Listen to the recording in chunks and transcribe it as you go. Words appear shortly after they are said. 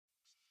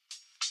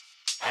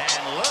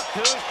2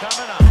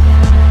 coming up.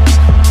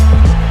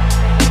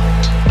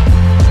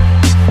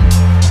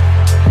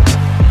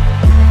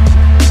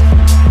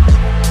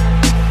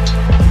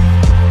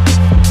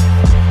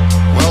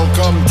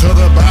 Welcome to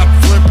the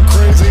Bat Flip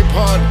Crazy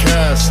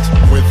Podcast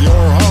with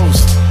your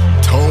host,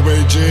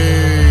 Toby G.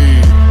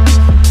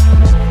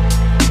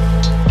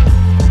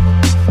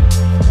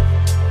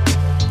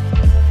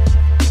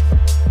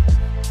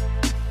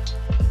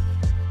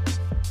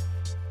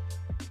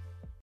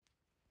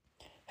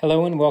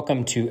 Hello and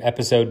welcome to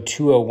episode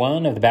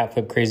 201 of the Bat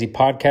Flip Crazy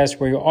Podcast,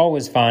 where you'll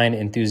always find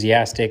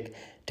enthusiastic,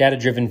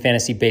 data-driven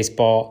fantasy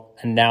baseball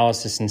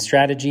analysis and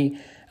strategy.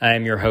 I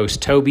am your host,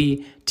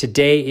 Toby.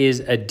 Today is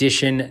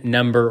edition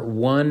number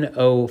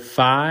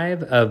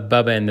 105 of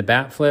Bubba and the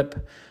Bat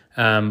Flip.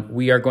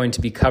 We are going to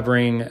be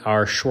covering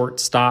our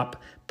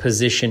shortstop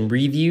position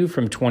review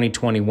from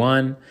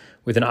 2021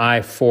 with an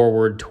eye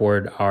forward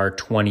toward our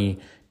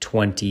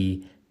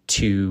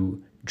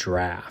 2022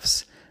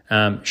 drafts.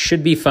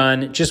 Should be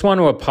fun. Just want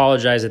to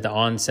apologize at the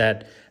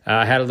onset.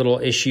 I had a little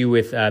issue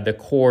with the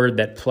cord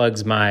that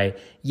plugs my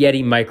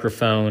Yeti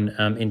microphone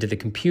into the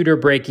computer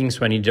breaking,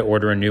 so I need to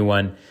order a new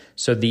one.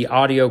 So the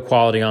audio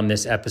quality on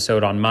this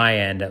episode, on my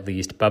end at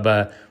least,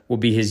 Bubba will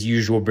be his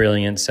usual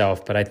brilliant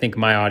self, but I think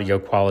my audio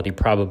quality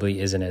probably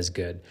isn't as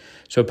good.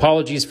 So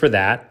apologies for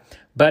that.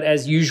 But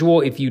as usual,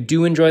 if you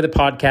do enjoy the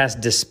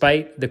podcast,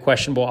 despite the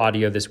questionable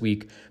audio this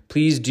week,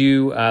 please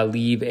do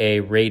leave a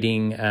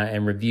rating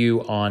and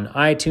review on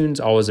iTunes.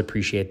 Always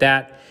appreciate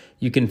that.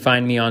 You can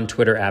find me on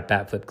Twitter at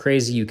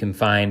BatFlipCrazy. You can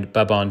find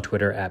Bubba on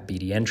Twitter at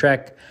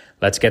BDNTrek.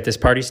 Let's get this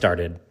party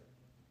started.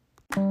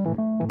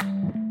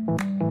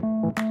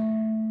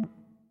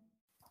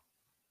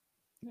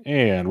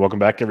 And welcome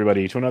back,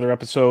 everybody, to another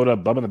episode of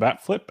Bubba and the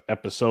Bat Flip,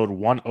 episode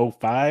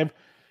 105.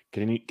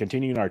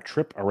 Continuing our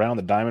trip around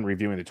the diamond,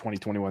 reviewing the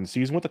 2021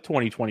 season with a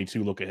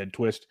 2022 look-ahead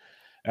twist.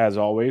 As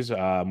always,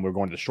 we're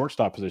going to the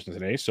shortstop position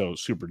today, so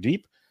super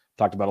deep.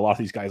 Talked about a lot of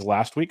these guys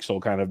last week, so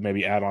we'll kind of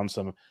maybe add on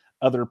some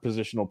other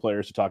positional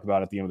players to talk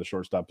about at the end of the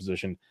shortstop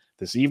position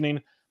this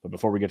evening. But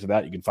before we get to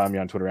that, you can find me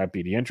on Twitter at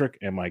BDNTrek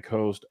and my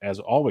co-host, as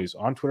always,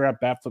 on Twitter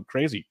at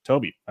BatFlipCrazy.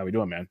 Toby, how we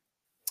doing, man?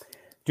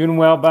 Doing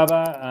well,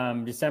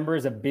 Bubba. December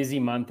is a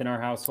busy month in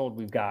our household.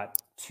 We've got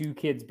 2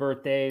 kids'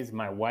 birthdays,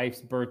 my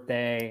wife's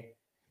birthday,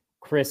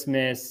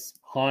 Christmas,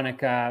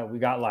 Hanukkah. We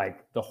got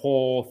like the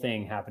whole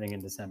thing happening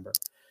in December.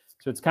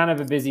 So it's kind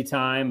of a busy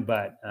time,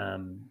 but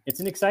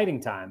it's an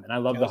exciting time. And I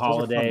love the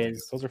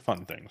holidays. Those are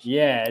fun things.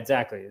 Yeah,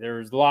 exactly.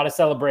 There's a lot of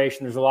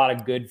celebration. There's a lot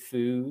of good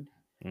food.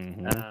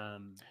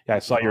 Mm-hmm. I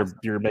saw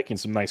you're making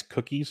some nice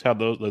cookies. How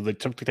they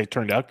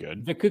turned out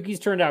good. The cookies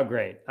turned out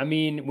great. I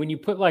mean, when you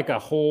put like a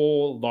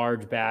whole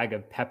large bag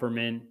of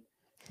peppermint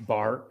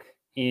bark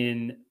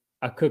in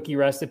a cookie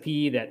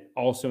recipe that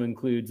also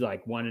includes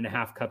like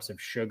 1.5 cups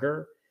of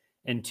sugar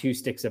and 2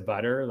 sticks of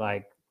butter,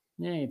 like,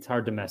 it's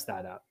hard to mess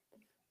that up.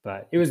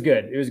 But it was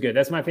good. It was good.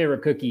 That's my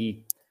favorite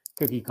cookie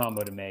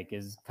combo to make,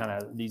 is kind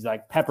of these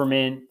like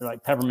peppermint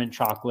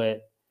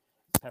chocolate,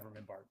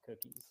 peppermint bark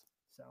cookies.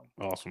 So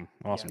awesome.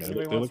 Yeah, if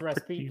anybody wants a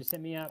recipe, just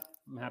hit me up.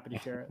 I'm happy to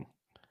share it.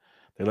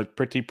 They look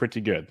pretty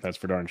good. That's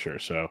for darn sure.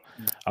 So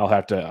I'll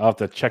have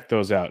to check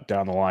those out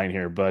down the line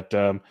here. But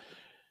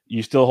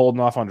you still holding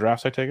off on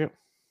drafts, I take it?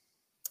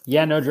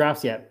 Yeah, no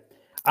drafts yet.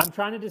 I'm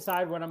trying to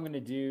decide what I'm going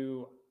to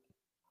do.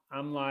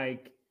 I'm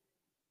like,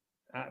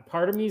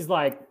 part of me is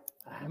like,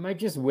 I might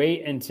just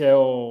wait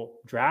until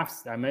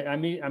drafts. I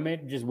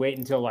might just wait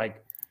until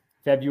like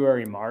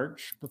February,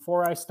 March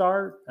before I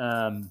start.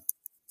 I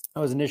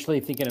was initially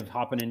thinking of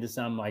hopping into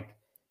some like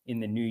in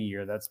the new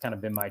year. That's kind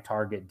of been my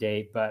target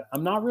date, but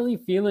I'm not really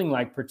feeling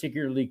like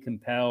particularly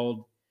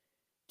compelled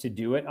to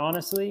do it,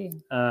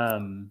 honestly. I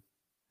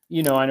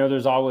know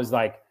there's always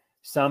like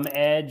some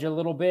edge a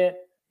little bit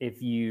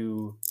if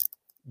you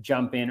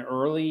jump in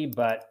early,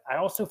 but I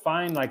also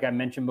find, like I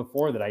mentioned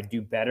before, that I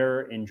do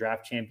better in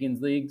draft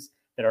champions leagues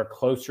that are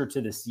closer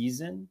to the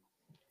season.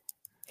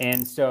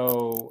 And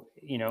so,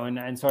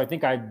 and so I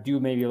think I do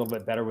maybe a little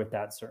bit better with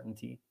that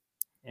certainty.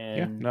 And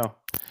yeah, no,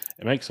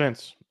 it makes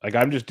sense. Like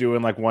I'm just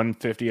doing like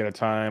 150 at a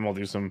time. I'll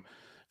do some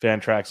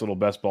Fantrax little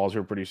best balls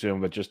here pretty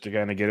soon, but just to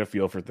kind of get a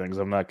feel for things.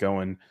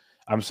 I'm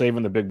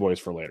saving the big boys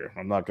for later.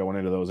 I'm not going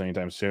into those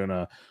anytime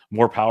soon.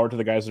 More power to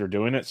the guys that are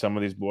doing it. Some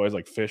of these boys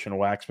like Fish and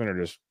Waxman are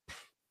just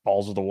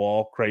balls of the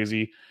wall,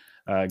 crazy,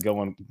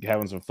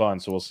 having some fun.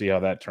 So we'll see how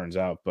that turns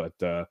out. But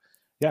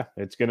yeah,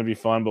 it's going to be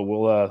fun. But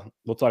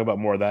we'll talk about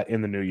more of that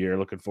in the new year.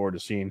 Looking forward to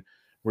seeing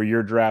where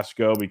your drafts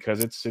go,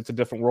 because it's a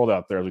different world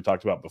out there, as we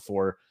talked about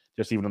before.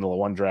 Just even in the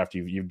one draft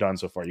you've done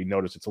so far, you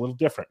notice it's a little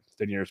different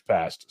than years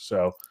past.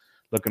 So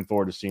looking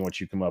forward to seeing what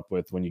you come up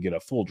with when you get a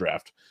full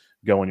draft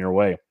going your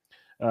way.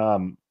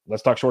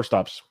 Let's talk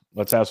shortstops.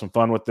 Let's have some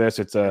fun with this.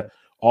 It's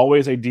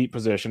always a deep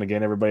position.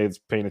 Again, everybody's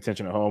paying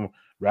attention at home.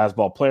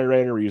 Razzball Player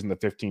Rater. We're using the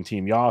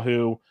 15-team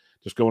Yahoo.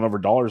 Just going over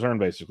dollars earned,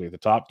 basically. The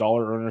top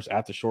dollar earners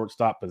at the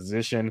shortstop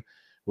position,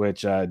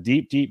 which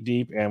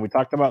deep. And we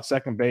talked about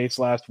second base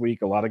last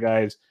week. A lot of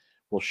guys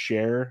will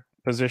share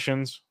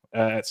positions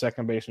at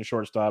second base and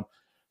shortstop.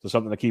 So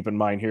something to keep in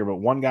mind here. But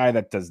one guy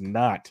that does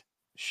not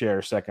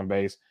share second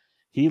base,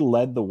 he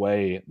led the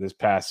way this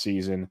past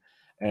season,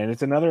 and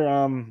it's another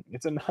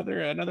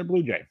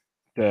Blue Jay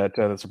to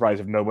the surprise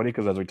of nobody,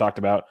 because as we talked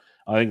about,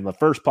 I think in the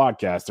first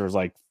podcast, there's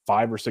like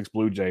 5 or 6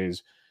 Blue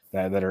Jays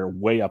that are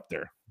way up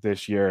there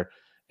this year.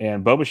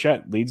 And Bo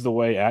Bichette leads the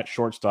way at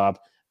shortstop,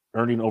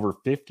 earning over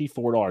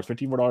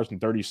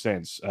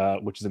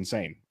 $54.30, which is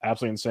insane,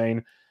 absolutely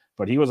insane.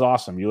 But he was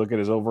awesome. You look at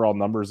his overall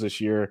numbers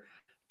this year: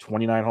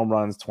 29 home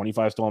runs,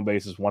 25 stolen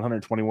bases,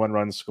 121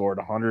 runs scored,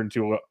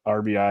 102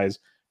 RBIs,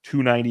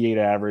 298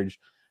 average.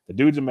 The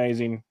dude's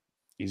amazing.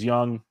 He's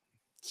young,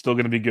 still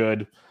going to be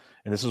good.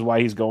 And this is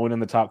why he's going in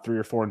the top 3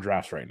 or 4 in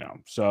drafts right now.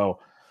 So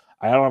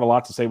I don't have a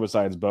lot to say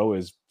besides Bo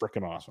is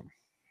freaking awesome.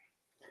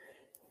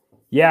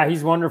 Yeah,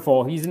 he's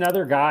wonderful. He's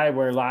another guy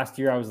where last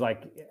year I was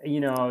like,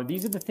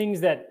 these are the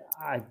things that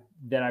I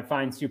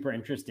find super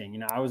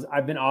interesting.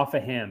 I've been off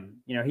of him.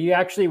 He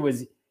actually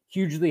was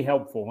hugely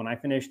helpful when I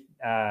finished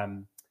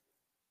 9th,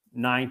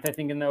 I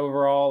think, in the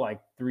overall,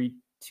 like 2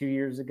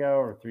 years ago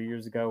or 3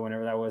 years ago,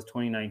 whenever that was,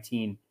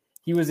 2019.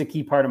 He was a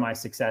key part of my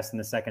success in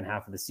the second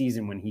half of the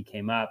season when he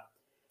came up.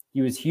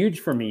 He was huge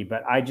for me,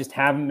 but I just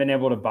haven't been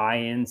able to buy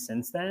in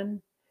since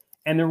then.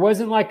 And there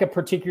wasn't like a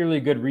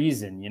particularly good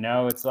reason,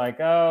 it's like,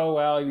 oh,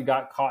 well, he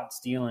got caught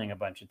stealing a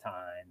bunch of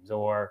times,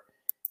 or,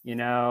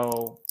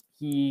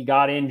 he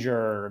got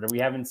injured, or we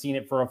haven't seen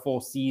it for a full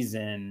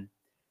season.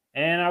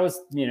 And I was,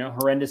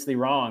 horrendously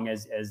wrong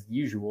as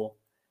usual.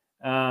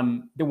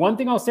 The one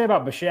thing I'll say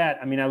about Bichette,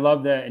 I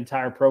love the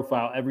entire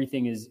profile.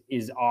 Everything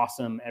is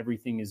awesome.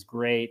 Everything is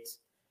great.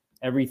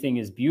 Everything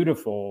is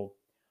beautiful.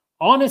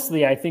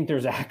 Honestly, I think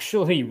there's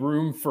actually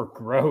room for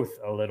growth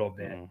a little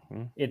bit.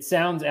 Mm-hmm. It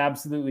sounds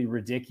absolutely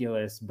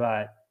ridiculous,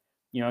 but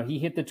he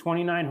hit the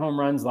 29 home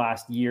runs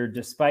last year,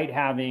 despite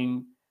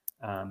having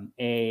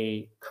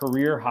a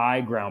career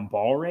high ground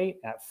ball rate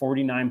at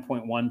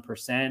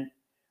 49.1%,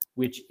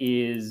 which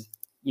is,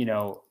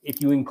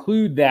 if you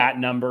include that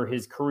number,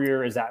 his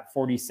career is at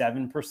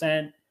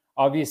 47%.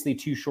 Obviously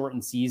 2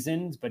 shortened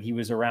seasons, but he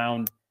was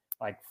around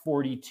like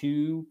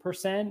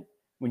 42%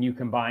 when you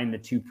combine the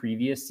 2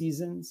 previous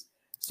seasons.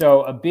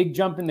 So a big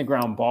jump in the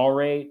ground ball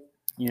rate.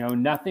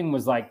 Nothing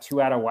was like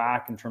too out of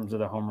whack in terms of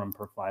the home run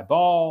per fly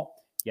ball.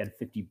 He had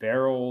 50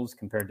 barrels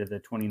compared to the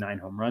 29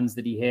 home runs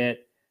that he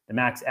hit. The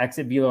max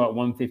exit velo at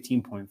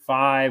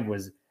 115.5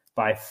 was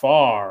by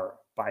far,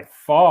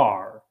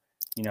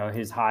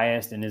 his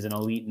highest, and is an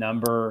elite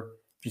number.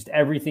 Just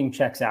everything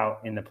checks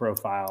out in the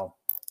profile.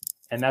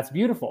 And that's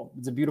beautiful.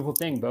 It's a beautiful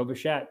thing. Bo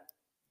Bichette.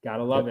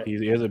 Gotta love it.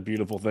 He is a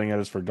beautiful thing. That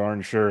is for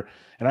darn sure.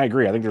 And I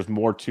agree. I think there's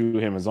more to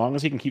him. As long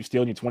as he can keep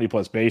stealing you 20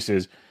 plus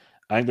bases,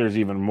 I think there's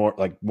even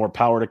more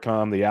power to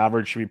come. The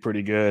average should be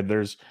pretty good.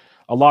 There's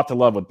a lot to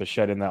love with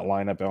Bichette in that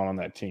lineup and on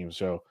that team.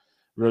 So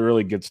really,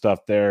 really good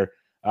stuff there.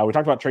 We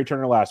talked about Trey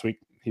Turner last week.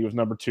 He was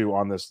number 2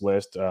 on this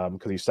list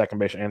because he's second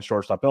base and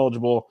shortstop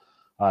eligible.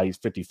 He's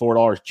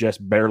 $54,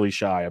 just barely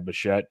shy of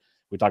Bichette.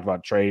 We talked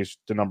about Trey's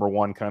the number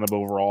 1 kind of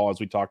overall, as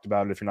we talked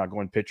about it. If you're not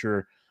going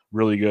pitcher,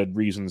 really good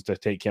reasons to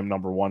take him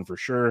number 1 for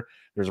sure.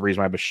 There's a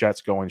reason why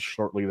Bichette's going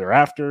shortly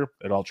thereafter.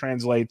 It all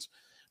translates.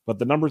 But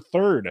the number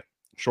 3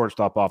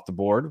 shortstop off the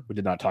board, we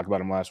did not talk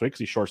about him last week because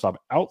he's shortstop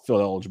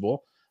outfield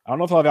eligible. I don't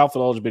know if he'll have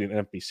outfield eligibility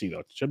in NFBC, though.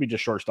 It should be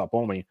just shortstop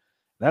only.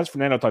 That's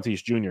Fernando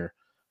Tatis Jr.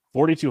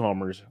 42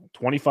 homers,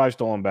 25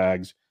 stolen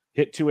bags,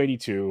 hit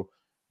 282,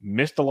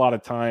 missed a lot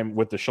of time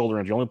with the shoulder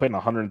injury. Only played in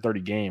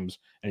 130 games,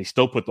 and he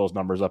still put those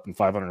numbers up in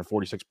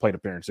 546 plate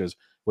appearances,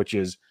 which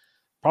is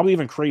probably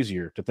even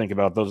crazier to think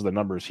about. Those are the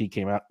numbers he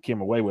came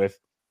away with.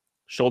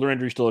 Shoulder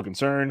injury still a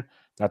concern.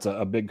 That's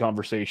a big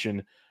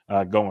conversation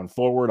going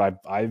forward.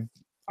 I've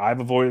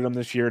avoided him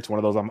this year. It's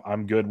one of those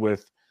I'm good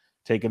with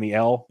taking the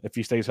L if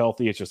he stays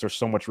healthy. It's just there's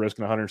so much risk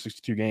in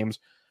 162 games.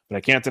 But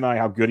I can't deny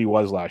how good he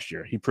was last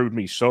year. He proved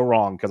me so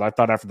wrong because I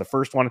thought after the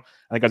first one,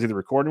 I think I was either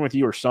recording with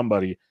you or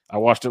somebody. I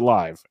watched it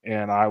live,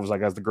 and I was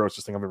like, that's the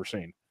grossest thing I've ever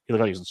seen. He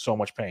looked like he was in so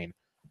much pain,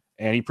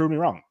 and he proved me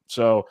wrong.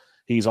 So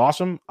he's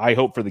awesome. I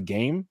hope for the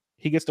game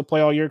he gets to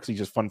play all year because he's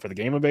just fun for the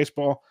game of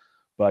baseball.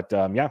 But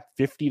 $50,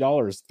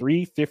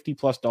 3 $50+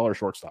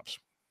 shortstops.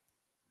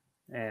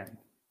 Man,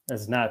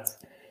 that's nuts.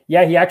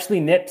 Yeah, he actually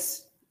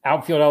nips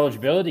outfield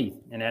eligibility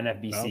in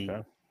NFBC.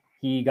 Okay.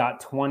 He got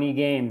 20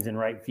 games in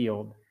right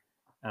field,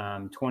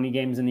 20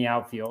 games in the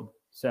outfield.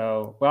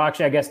 So, well,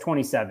 actually, I guess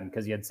 27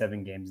 because he had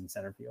 7 games in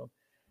center field.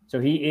 So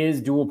he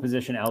is dual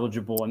position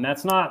eligible. And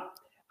that's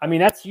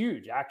that's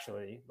huge,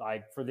 actually,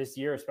 like for this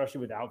year,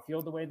 especially with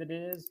outfield the way that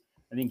it is.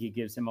 I think it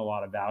gives him a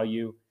lot of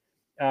value.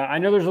 I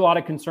know there's a lot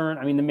of concern.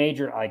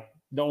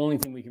 The only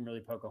thing we can really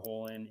poke a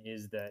hole in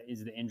is the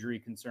injury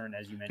concern,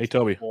 as you mentioned. Hey,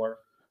 Toby. Before.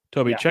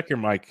 Toby, check your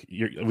mic.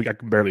 I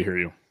can barely hear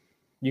you.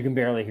 You can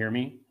barely hear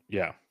me?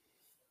 Yeah.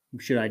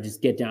 Should I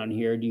just get down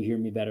here? Do you hear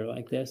me better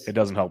like this? It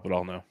doesn't help at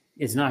all, no.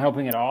 It's not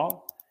helping at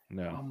all?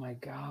 No. Oh my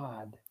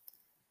God.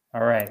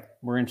 All right.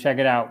 We're gonna check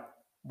it out.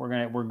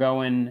 We're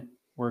going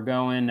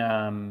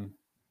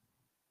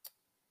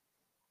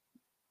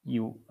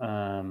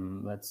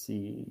let's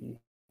see.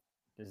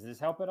 Does this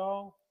help at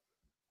all?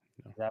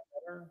 Is that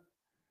better?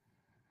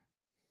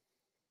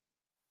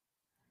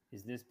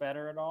 Is this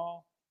better at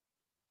all?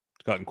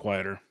 It's gotten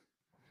quieter.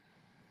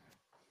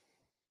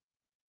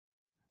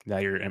 Now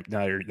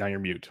you're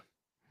mute.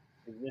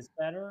 Is this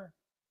better?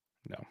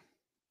 No.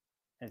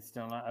 It's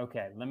still not.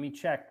 Okay, let me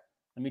check.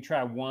 Let me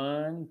try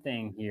one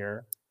thing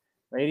here.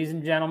 Ladies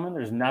and gentlemen,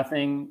 there's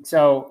nothing.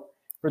 So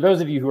for those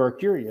of you who are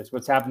curious,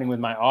 what's happening with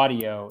my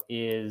audio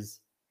is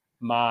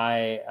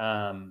my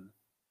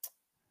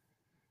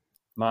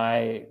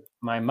my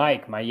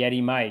mic, my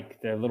Yeti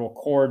mic, the little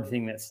cord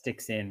thing that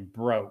sticks in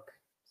broke.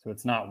 So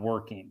it's not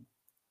working.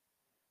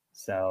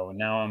 So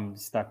now I'm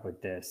stuck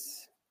with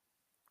this.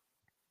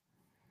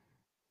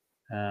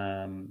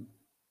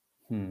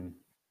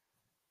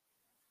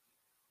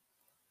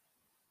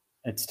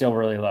 It's still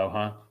really low,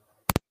 huh?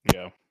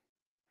 Yeah.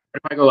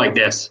 If I go like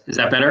this, is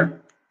that better?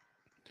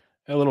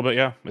 A little bit,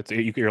 yeah.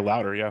 You're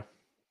louder, yeah.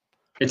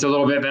 It's a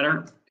little bit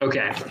better?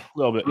 Okay. A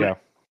little bit, yeah.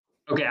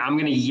 Okay, I'm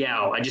going to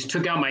yell. I just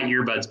took out my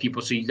earbuds,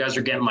 people, so you guys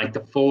are getting like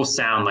the full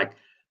sound. Like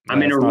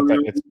I'm in a room.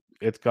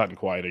 It's gotten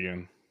quiet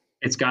again.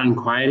 It's gotten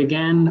quiet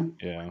again?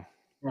 Yeah.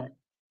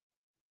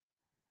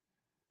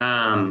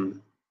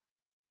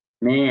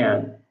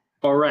 Man.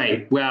 All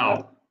right.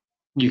 Well,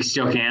 you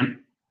still can?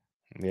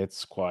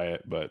 It's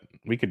quiet, but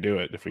we could do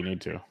it if we need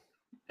to.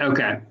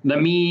 Okay.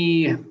 Let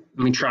me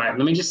try it.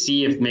 Let me just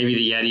see if maybe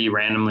the Yeti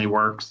randomly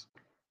works.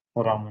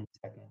 Hold on 1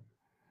 second.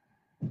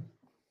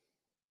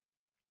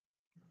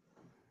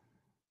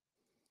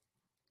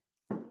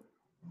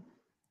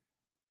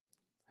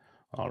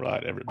 All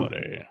right,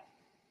 everybody.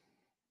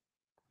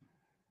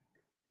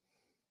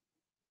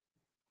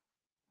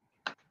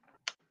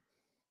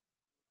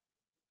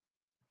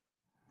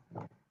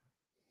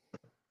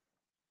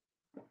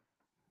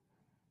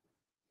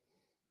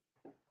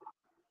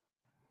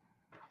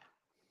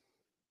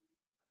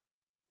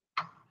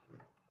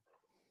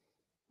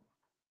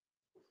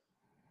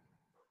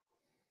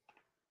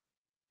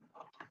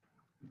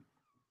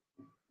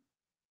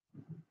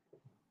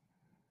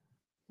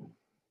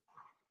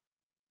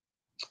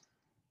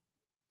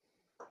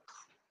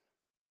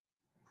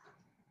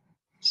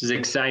 This is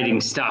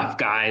exciting stuff,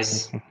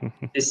 guys.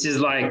 This is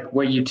like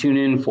what you tune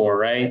in for,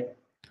 right?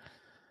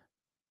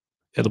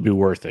 It'll be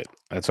worth it.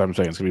 That's what I'm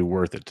saying. It's going to be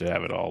worth it to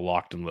have it all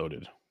locked and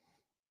loaded.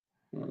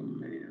 Oh,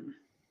 man.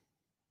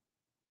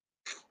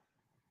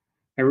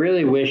 I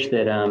really wish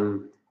that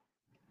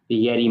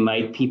the Yeti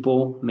mic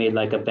people made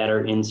like a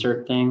better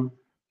insert thing.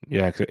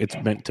 Yeah, it's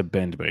meant to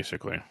bend,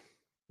 basically.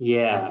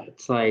 Yeah,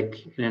 it's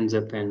like it ends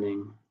up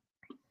bending.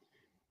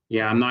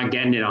 Yeah, I'm not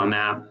getting it on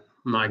that.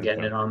 I'm not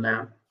getting it on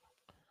that.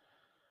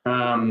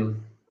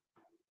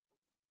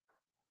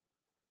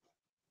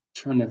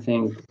 Trying to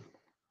think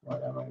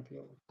what I might be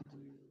able to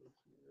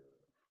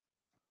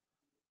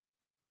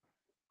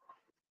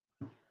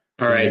do.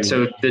 All right,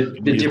 so the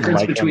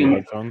difference between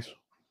headphones.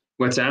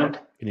 What's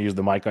that? Can you use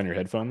the mic on your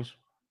headphones?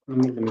 Let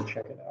me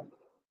check it out.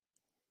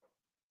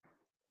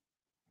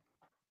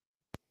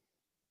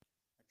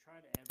 I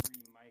tried every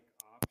mic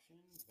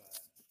option, but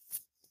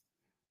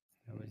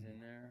that was in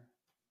there.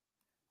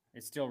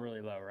 It's still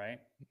really low, right?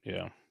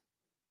 Yeah.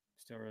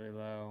 Still really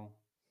low.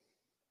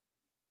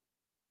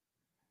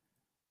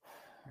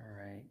 All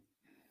right.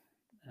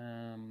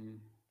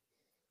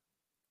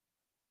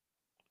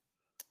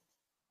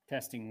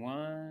 Testing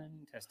one.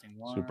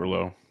 Super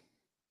low.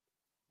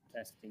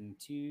 Testing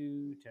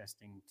two.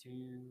 Testing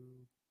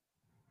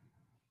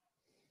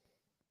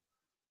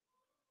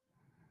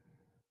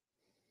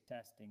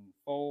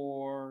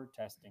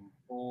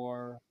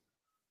four.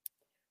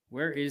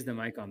 Where is the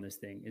mic on this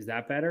thing? Is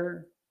that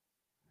better?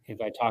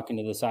 If I talk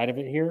into the side of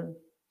it here?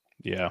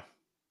 Yeah.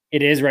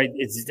 It is, right?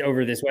 It's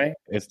over this way?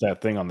 It's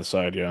that thing on the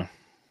side, yeah.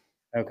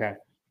 Okay.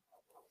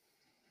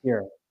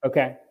 Here.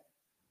 Okay.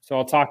 So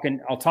I'll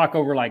talk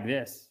over like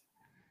this.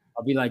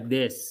 I'll be like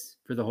this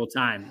for the whole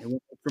time. It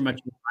won't be for much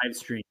of a live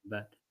stream,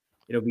 but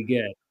it'll be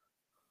good.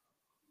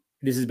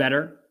 This is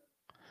better?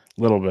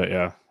 A little bit,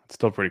 yeah. It's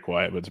still pretty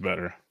quiet, but it's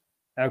better.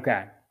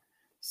 Okay.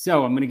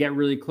 So I'm going to get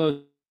really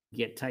close,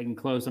 get tight and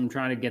close. I'm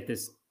trying to get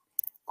this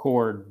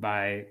cord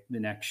by the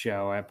next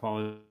show. I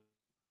apologize.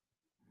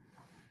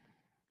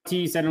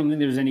 I don't think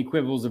there's any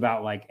quibbles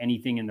about like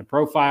anything in the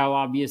profile,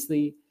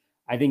 obviously.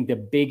 I think the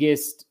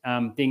biggest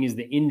thing is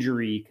the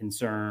injury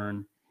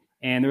concern.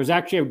 And there was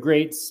actually a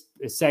great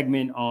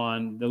segment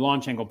on the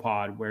Launch Angle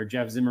Pod where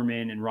Jeff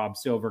Zimmerman and Rob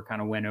Silver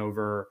kind of went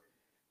over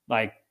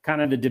like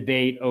kind of the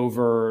debate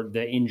over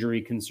the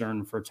injury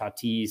concern for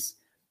Tatis.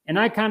 And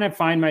I kind of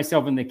find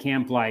myself in the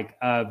camp like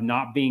of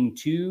not being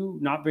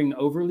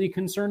overly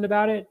concerned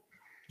about it,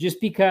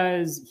 just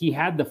because he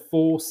had the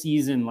full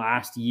season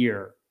last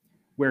year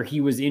where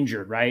he was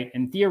injured, right?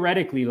 And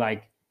theoretically,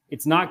 like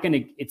it's not going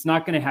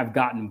to have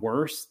gotten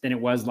worse than it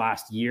was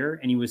last year,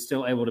 and he was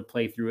still able to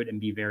play through it and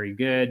be very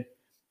good.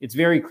 It's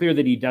very clear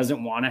that he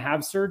doesn't want to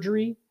have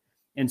surgery.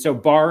 And so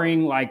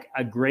barring like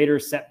a greater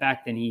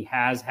setback than he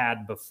has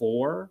had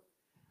before,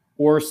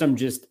 or some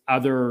just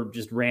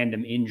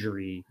random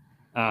injury,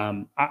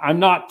 I'm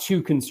not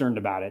too concerned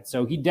about it.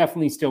 So he'd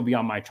definitely still be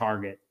on my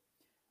target.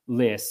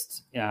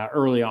 list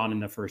early on in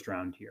the first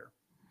round here.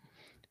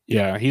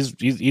 Yeah, he's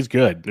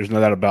good. There's no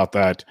doubt about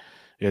that.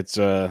 It's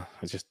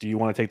just, do you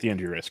want to take the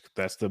injury risk?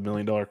 That's the $1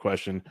 million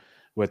question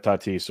with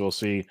Tatis. So we'll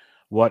see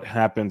what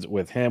happens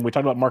with him. We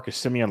talked about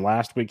Marcus Semien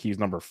last week. He's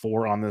number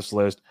 4 on this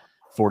list,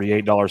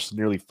 $48,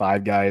 nearly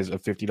 5 guys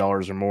of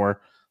 $50 or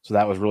more. So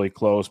that was really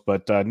close.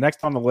 But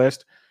next on the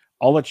list,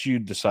 I'll let you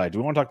decide. Do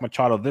we want to talk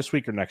Machado this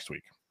week or next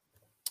week?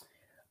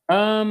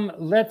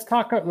 Let's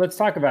talk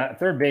about it.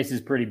 Third base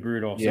is pretty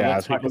brutal. So yeah,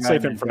 let's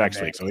save him for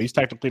next week. So he's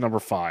technically number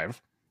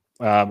 5.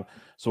 So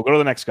we'll go to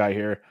the next guy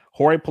here,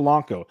 Jorge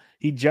Polanco.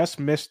 He just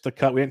missed the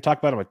cut. We didn't talk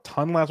about him a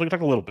ton last week. We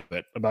talked a little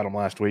bit about him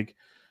last week.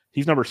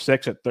 He's number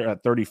 6 at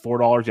 $34. Do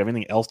you have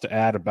anything else to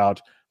add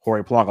about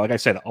Jorge Polanco? Like I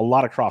said, a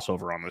lot of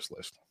crossover on this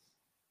list.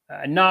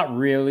 Not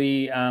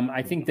really.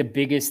 I think the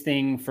biggest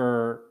thing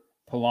for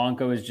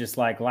Polanco is just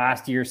like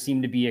last year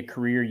seemed to be a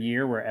career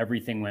year where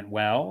everything went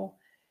well.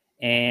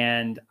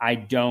 And I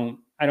don't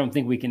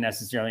think we can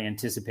necessarily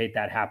anticipate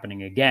that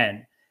happening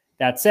again.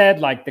 That said,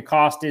 like the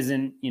cost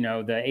isn't, the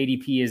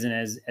ADP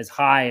isn't as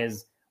high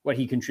as what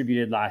he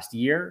contributed last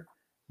year,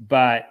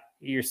 but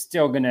you're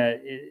still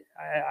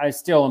I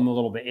still am a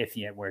little bit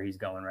iffy at where he's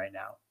going right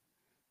now.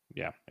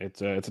 Yeah,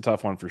 it's a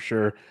tough one for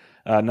sure.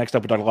 Next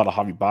up, we talked a lot of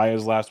Javi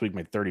Baez last week,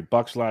 made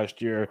 $30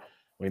 last year.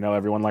 We know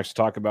everyone likes to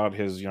talk about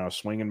his,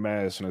 swing and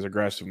miss and his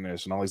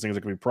aggressiveness and all these things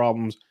that can be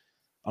problems.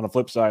 On the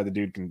flip side, the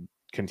dude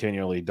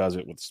continually does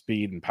it with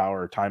speed and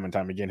power, time and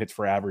time again, hits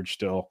for average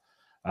still.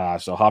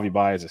 So Javi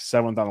Baez is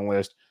 7th on the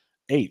list.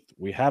 8th,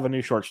 we have a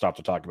new shortstop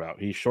to talk about.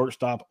 He's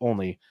shortstop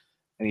only,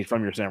 and he's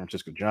from your San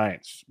Francisco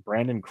Giants.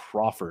 Brandon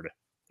Crawford,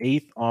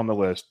 8th on the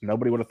list.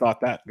 Nobody would have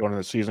thought that going into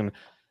the season.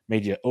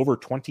 Made you over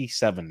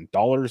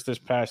 $27 this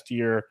past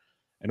year.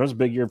 And it was a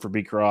big year for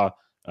B-Craw.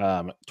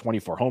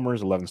 24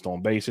 homers, 11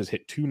 stolen bases,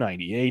 hit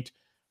 298.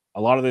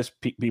 A lot of this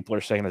people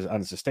are saying is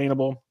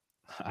unsustainable.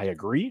 I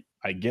agree.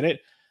 I get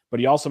it. But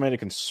he also made a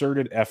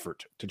concerted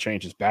effort to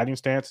change his batting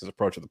stance, his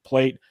approach to the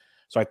plate.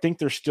 So I think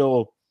there's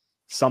still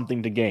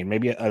something to gain,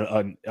 maybe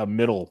a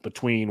middle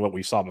between what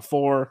we saw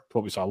before to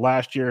what we saw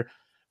last year,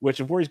 which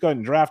if where he's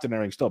going drafted and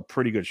everything, still a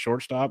pretty good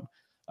shortstop.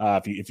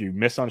 If you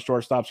miss on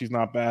shortstops, he's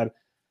not bad.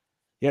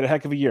 He had a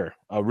heck of a year,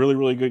 a really,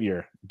 really good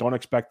year. Don't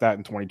expect that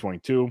in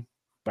 2022,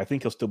 but I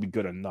think he'll still be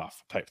good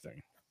enough type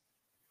thing.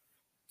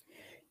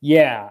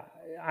 Yeah.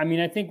 I mean,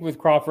 I think with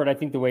Crawford, I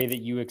think the way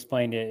that you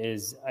explained it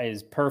is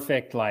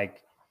perfect.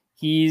 Like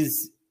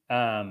he's,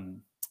 I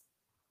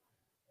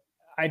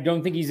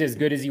don't think he's as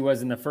good as he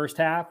was in the first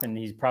half, and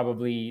he's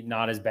probably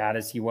not as bad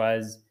as he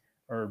was,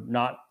 or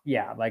not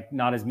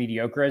as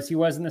mediocre as he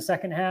was in the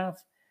second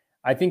half.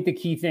 I think the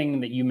key thing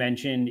that you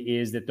mentioned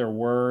is that there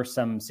were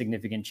some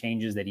significant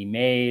changes that he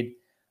made.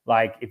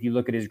 Like if you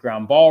look at his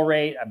ground ball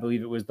rate, I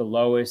believe it was the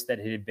lowest that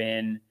it had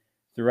been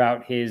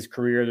throughout his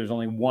career. There's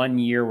only one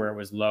year where it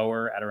was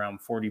lower at around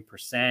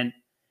 40%.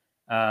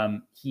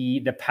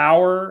 The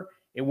power,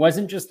 it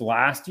wasn't just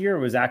last year,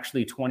 it was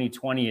actually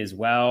 2020 as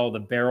well. The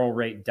barrel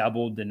rate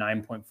doubled to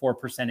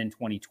 9.4% in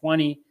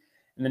 2020.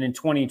 And then in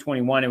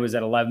 2021, it was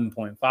at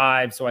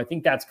 11.5. So I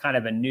think that's kind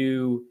of a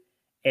new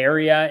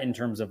area in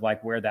terms of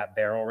like where that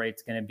barrel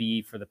rate's going to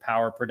be for the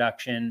power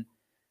production.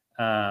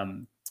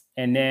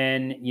 And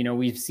then,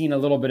 we've seen a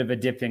little bit of a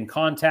dip in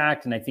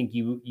contact. And I think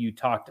you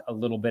talked a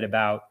little bit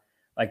about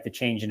like the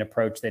change in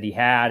approach that he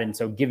had. And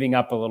so giving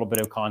up a little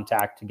bit of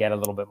contact to get a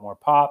little bit more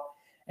pop.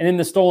 And then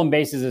the stolen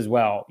bases as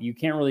well. You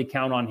can't really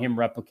count on him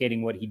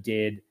replicating what he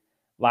did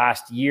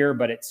last year,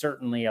 but it's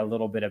certainly a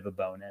little bit of a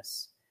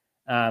bonus.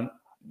 I'm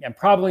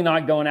probably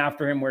not going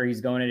after him where he's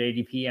going at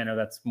ADP. I know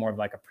that's more of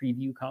like a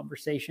preview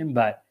conversation,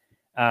 but,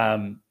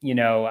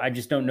 I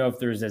just don't know if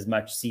there's as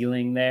much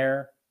ceiling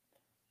there.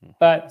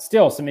 But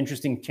still some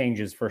interesting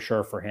changes for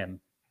sure for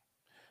him.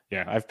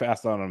 Yeah, I've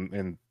passed on him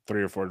in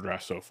 3 or 4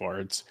 drafts so far.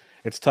 It's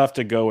tough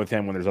to go with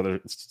him when there's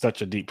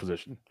such a deep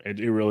position. It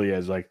really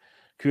is. Like,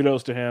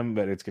 kudos to him,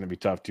 but it's going to be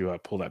tough to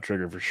pull that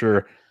trigger for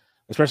sure,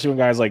 especially when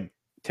guys like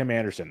Tim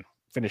Anderson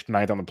finished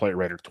 9th on the plate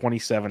rate,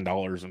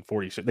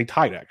 $27.40. They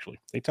tied, actually.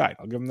 They tied.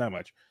 I'll give them that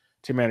much.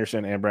 Tim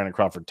Anderson and Brandon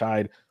Crawford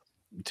tied.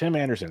 Tim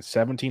Anderson,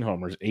 17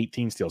 homers,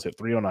 18 steals, hit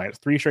 309. It's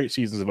 3 straight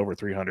seasons of over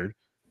 300.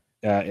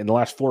 In the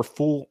last 4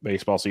 full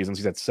baseball seasons,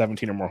 he's had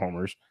 17 or more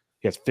homers.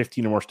 He has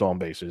 15 or more stolen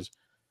bases.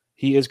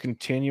 He is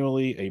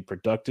continually a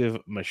productive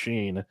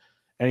machine,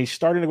 and he's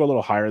starting to go a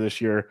little higher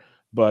this year,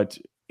 but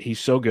he's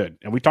so good.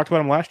 And we talked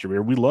about him last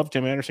year. We loved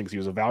Tim Anderson because he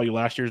was a value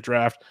last year's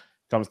draft,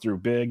 comes through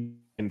big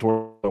and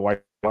toward the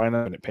white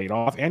lineup, and it paid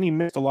off. And he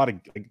missed a lot of,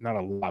 not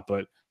a lot,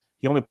 but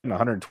he only played in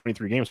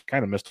 123 games,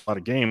 kind of missed a lot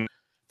of games.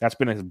 That's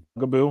been his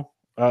bugaboo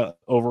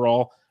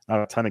overall.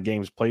 Not a ton of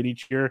games played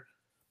each year.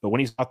 But when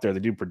he's out there, the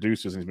dude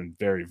produces, and he's been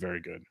very, very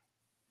good.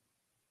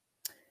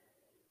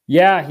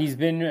 Yeah, he's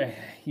been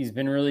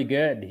really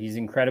good. He's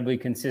incredibly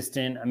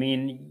consistent. I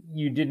mean,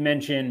 you did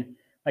mention,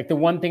 like, the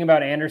one thing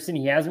about Anderson,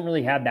 he hasn't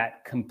really had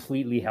that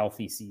completely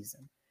healthy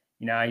season.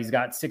 He's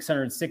got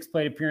 606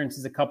 plate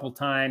appearances a couple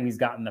times. He's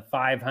gotten the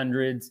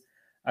 500s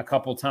a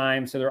couple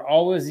times. So there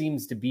always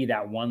seems to be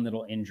that one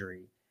little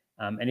injury.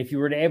 And if you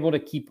were to able to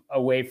keep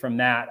away from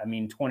that, I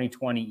mean,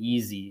 2020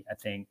 easy, I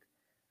think,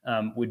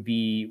 would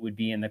be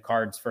in the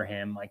cards for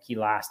him, like he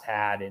last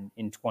had in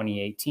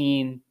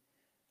 2018.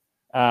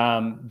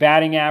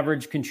 Batting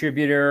average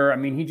contributor. I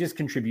mean, he just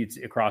contributes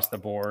across the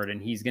board,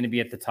 and he's going to be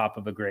at the top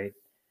of a great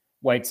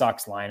White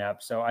Sox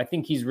lineup. So I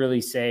think he's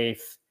really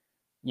safe.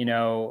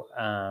 There's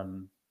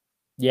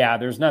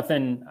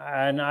nothing,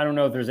 and I don't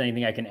know if there's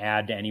anything I can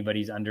add to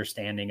anybody's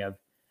understanding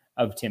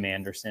of Tim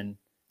Anderson,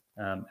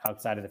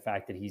 outside of the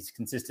fact that he's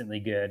consistently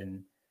good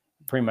and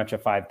pretty much a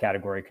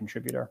 5-category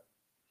contributor.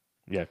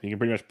 Yeah, you can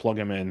pretty much plug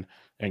him in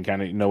and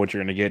kind of know what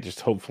you're going to get.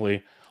 Just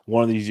hopefully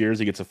one of these years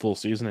he gets a full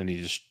season and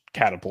he just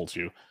catapults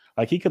you.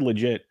 Like he could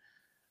legit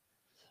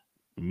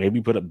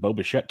maybe put up Bo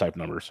Bichette type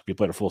numbers if he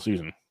played a full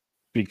season,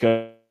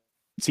 because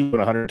he put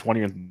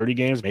 120 and 30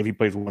 games. Maybe he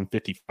plays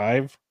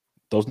 155.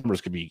 Those numbers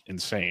could be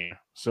insane.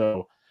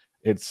 So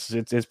it's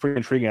pretty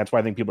intriguing. That's why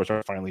I think people are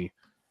starting to finally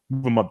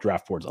move him up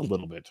draft boards a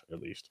little bit, at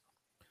least.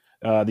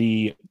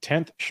 The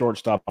 10th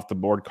shortstop off the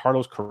board,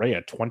 Carlos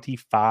Correa,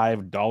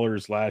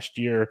 $25 last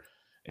year.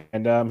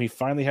 And he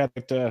finally had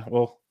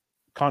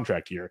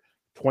contract year.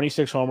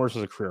 26 homers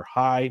was a career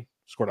high,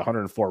 scored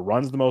 104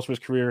 runs, the most of his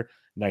career,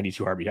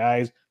 92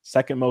 RBIs,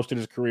 second most in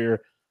his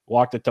career,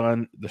 walked a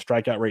ton. The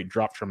strikeout rate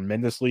dropped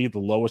tremendously, the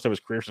lowest of his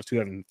career since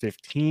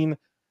 2015.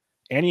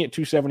 And he hit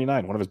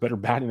 279, one of his better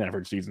batting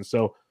average seasons.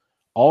 So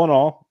all in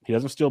all, he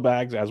doesn't steal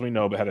bags, as we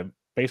know, but had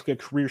basically a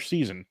career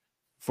season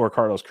for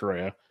Carlos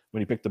Correa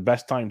when he picked the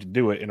best time to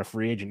do it in a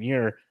free agent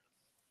year.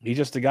 He's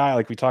just a guy,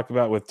 like we talked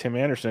about with Tim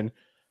Anderson.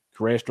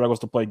 Correa struggles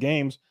to play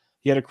games.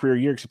 He had a career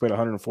year because he played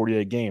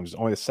 148 games.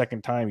 Only the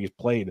second time he's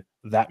played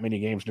that many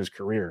games in his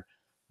career.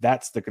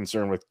 That's the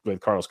concern with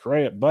Carlos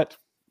Correa, but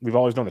we've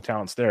always known the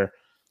talent's there.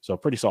 So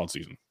pretty solid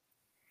season.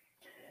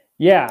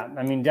 Yeah,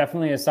 I mean,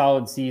 definitely a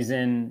solid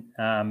season.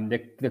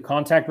 The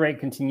contact rate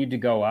continued to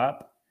go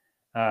up,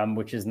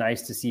 which is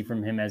nice to see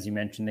from him. As you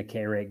mentioned, the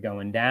K rate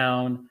going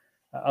down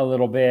a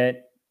little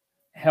bit.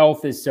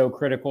 Health is so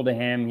critical to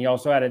him. He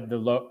also had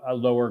a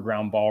lower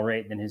ground ball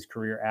rate than his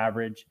career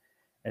average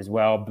as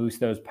well. Boost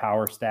those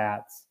power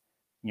stats,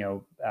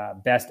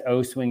 best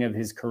O swing of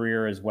his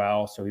career as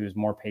well. So he was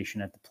more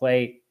patient at the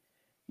plate.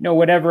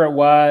 Whatever it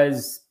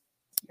was,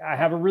 I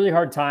have a really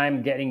hard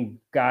time getting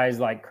guys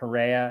like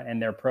Correa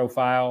and their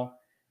profile.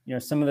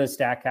 Some of the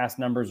StatCast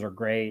numbers are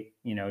great,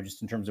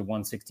 just in terms of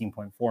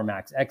 116.4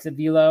 max exit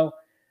velo,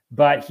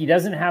 but he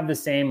doesn't have the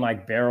same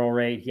like barrel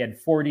rate. He had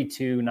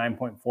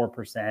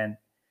 9.4%,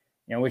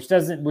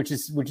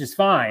 which is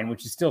fine,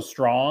 which is still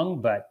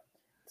strong, but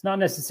it's not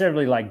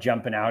necessarily like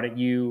jumping out at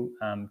you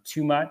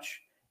too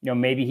much.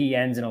 Maybe he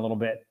ends in a little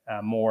bit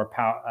more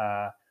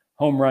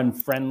home run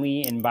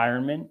friendly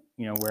environment,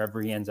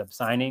 wherever he ends up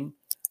signing.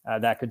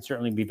 That could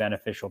certainly be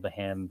beneficial to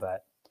him,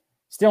 but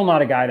still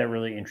not a guy that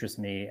really interests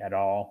me at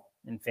all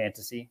in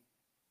fantasy.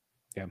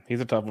 Yeah, he's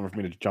a tough one for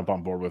me to jump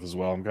on board with as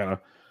well. I'm kind of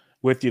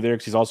with you there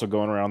because he's also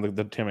going around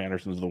the Tim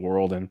Andersons of the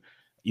world, and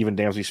even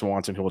Dansby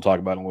Swanson, who we'll talk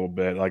about in a little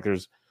bit. Like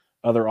there's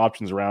other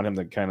options around him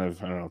that kind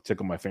of,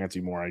 tickle my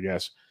fancy more, I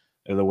guess,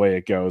 the way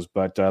it goes.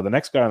 But the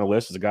next guy on the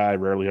list is a guy I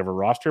rarely ever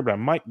roster, but I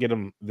might get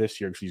him this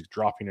year because he's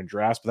dropping in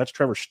drafts. But that's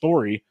Trevor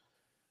Story.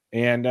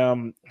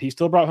 And he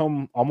still brought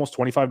home almost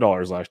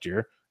 $25 last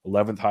year,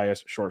 11th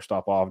highest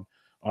shortstop on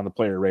the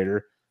player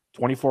rater,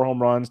 24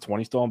 home runs,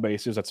 20 stolen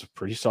bases. That's a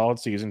pretty solid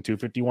season,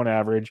 251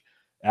 average.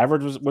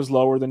 Average was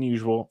lower than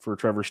usual for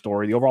Trevor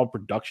Story. The overall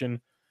production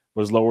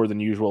was lower than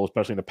usual,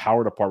 especially in the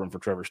power department for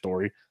Trevor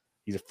Story.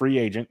 He's a free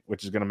agent,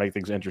 which is going to make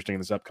things interesting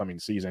this upcoming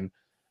season.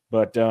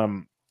 But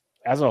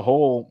as a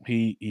whole,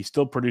 he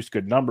still produced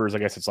good numbers. I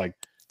guess it's like,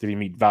 did he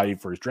meet value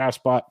for his draft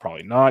spot?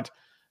 Probably not.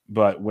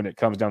 But when it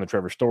comes down to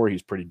Trevor Story,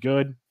 he's pretty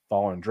good.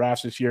 Following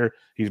drafts this year,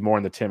 he's more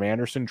in the Tim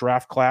Anderson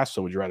draft class.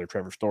 So would you rather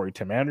Trevor Story,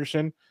 Tim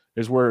Anderson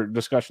is where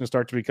discussions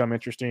start to become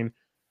interesting.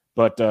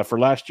 But for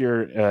last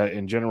year,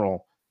 in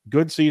general,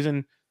 good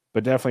season,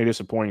 but definitely a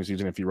disappointing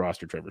season if you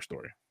roster Trevor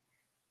Story.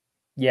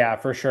 Yeah,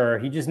 for sure.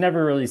 He just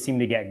never really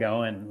seemed to get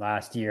going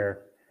last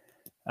year.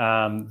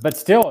 But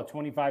still a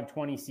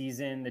 25-20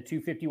 season, the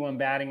 251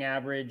 batting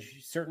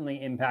average,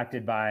 certainly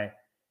impacted by,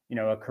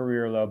 a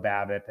career low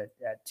BABIP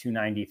at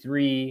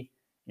 293,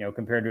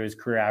 compared to his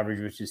career average,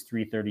 which is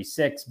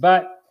 336.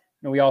 But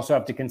we also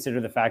have to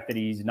consider the fact that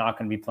he's not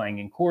going to be playing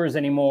in Coors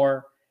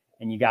anymore.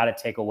 And you got to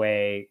take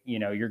away,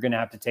 you're going to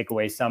have to take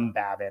away some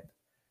BABIP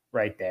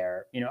right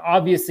there.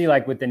 Obviously,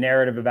 like with the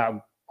narrative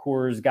about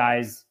Coors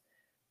guys,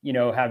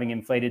 having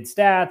inflated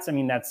stats, I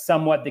mean, that's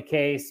somewhat the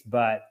case,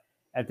 but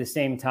at the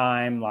same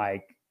time,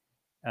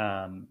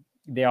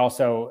 they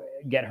also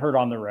get hurt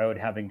on the road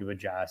having to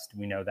adjust.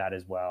 We know that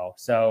as well.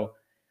 So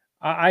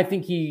I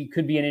think he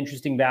could be an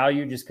interesting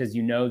value just because,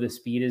 the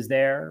speed is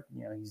there.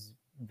 He's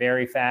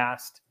very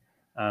fast,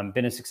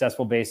 been a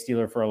successful base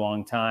stealer for a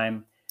long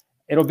time.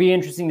 It'll be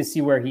interesting to see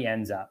where he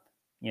ends up.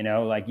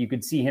 You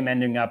could see him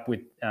ending up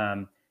with,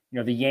 the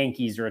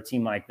Yankees or a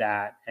team like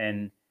that.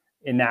 And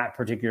in that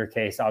particular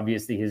case,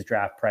 obviously his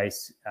draft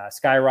price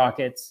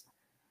skyrockets.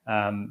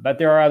 But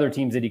there are other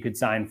teams that he could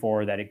sign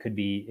for that it could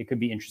be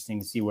interesting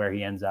to see where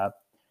he ends up.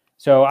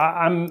 So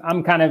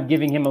I'm kind of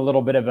giving him a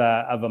little bit of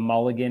a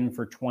mulligan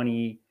for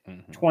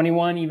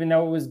 2021, even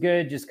though it was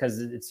good, just because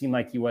it seemed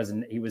like he was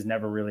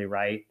never really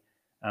right.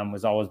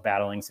 Was always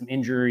battling some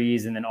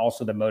injuries, and then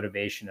also the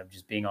motivation of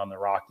just being on the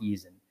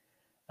Rockies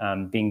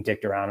and being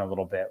dicked around a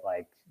little bit,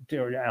 like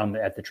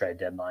at the trade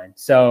deadline.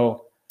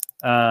 So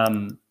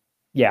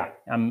yeah,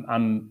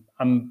 I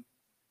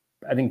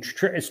think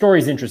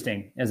Story's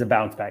interesting as a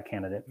bounce back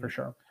candidate for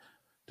sure.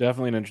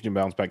 Definitely an interesting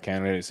bounce back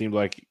candidate. It seemed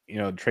like,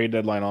 trade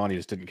deadline on, he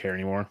just didn't care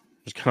anymore.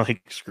 Just kind of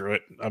like, screw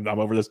it. I'm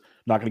over this.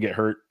 Not going to get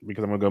hurt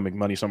because I'm going to go make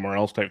money somewhere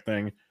else type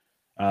thing.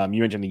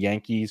 You mentioned the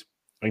Yankees.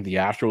 I think the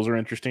Astros are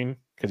interesting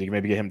because you can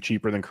maybe get him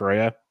cheaper than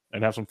Correa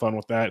and have some fun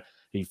with that.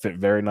 He fit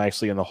very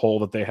nicely in the hole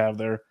that they have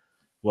there.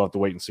 We'll have to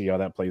wait and see how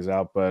that plays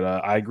out. But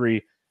I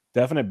agree.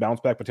 Definite bounce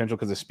back potential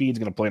because the speed's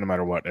going to play no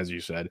matter what, as you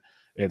said.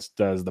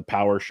 Does the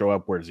power show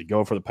up? Where does he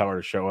go for the power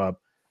to show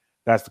up?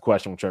 That's the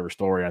question with Trevor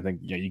Story. I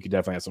think you could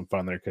definitely have some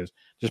fun there because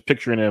just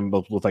picturing him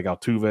both with like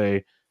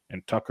Altuve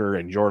and Tucker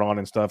and Jordan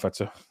and stuff,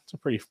 it's a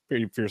pretty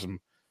fearsome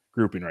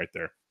grouping right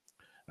there.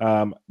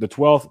 The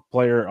 12th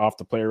player off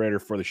the player rater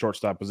for the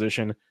shortstop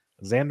position,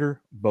 Xander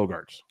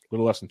Bogaerts, a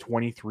little less than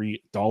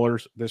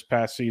 $23 this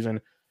past season.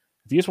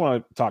 If you just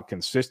want to talk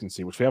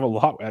consistency, which we have a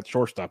lot at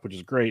shortstop, which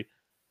is great,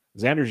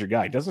 Xander's your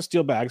guy. He doesn't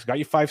steal bags. Got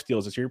you 5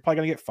 steals this year. You're probably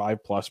going to get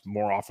 5+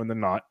 more often than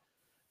not.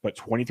 But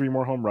 23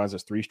 more home runs.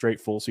 That's 3 straight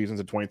full seasons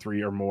of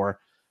 23 or more.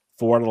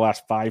 4 out of the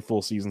last 5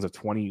 full seasons of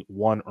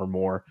 21 or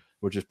more,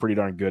 which is pretty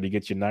darn good. He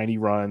gets you 90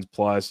 runs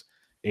plus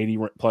 80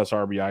 plus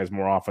RBIs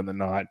more often than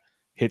not.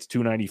 Hits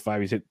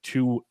 295. He's hit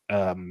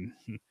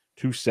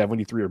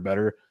 273 or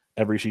better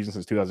every season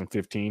since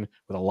 2015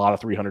 with a lot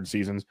of 300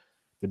 seasons.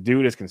 The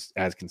dude is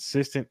as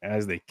consistent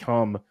as they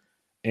come.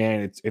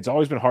 And it's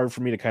always been hard for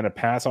me to kind of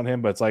pass on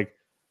him, but it's like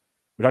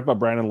we talked about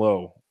Brandon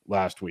Lowe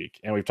last week,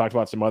 and we've talked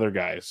about some other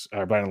guys,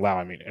 Brandon Lau,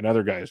 and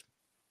other guys.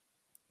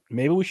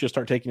 Maybe we should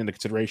start taking into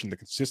consideration the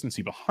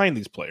consistency behind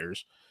these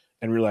players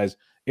and realize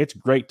it's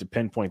great to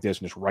pinpoint this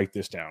and just write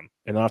this down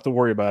and not have to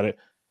worry about it.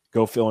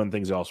 Go fill in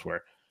things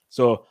elsewhere.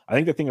 So I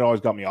think the thing that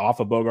always got me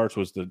off of Bogaerts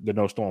was the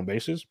no stolen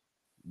bases.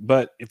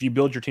 But if you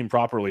build your team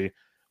properly,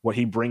 what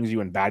he brings you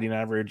in batting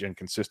average and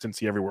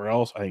consistency everywhere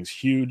else, I think is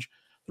huge.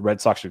 The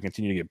Red Sox should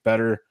continue to get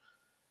better.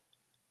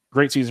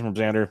 Great season from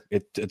Xander.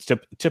 It's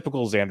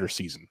typical Xander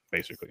season,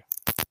 basically.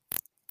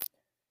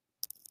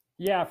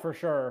 Yeah, for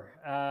sure.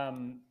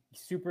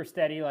 Super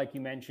steady, like you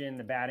mentioned.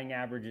 The batting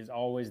average is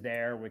always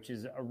there, which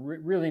is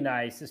really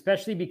nice,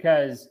 especially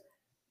because,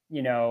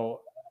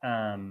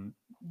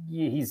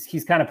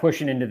 he's kind of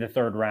pushing into the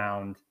third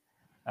round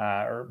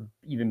or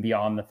even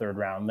beyond the third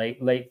round,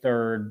 late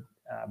third,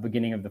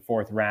 beginning of the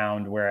fourth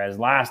round. Whereas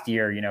last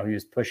year, he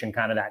was pushing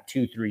kind of that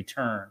 2-3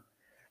 turn.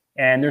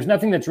 And there's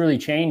nothing that's really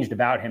changed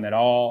about him at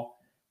all.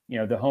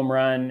 The home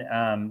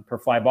run per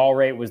fly ball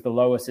rate was the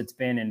lowest it's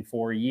been in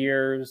 4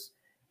 years.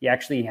 He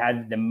actually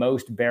had the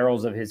most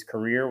barrels of his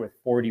career with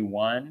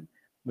 41,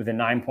 with a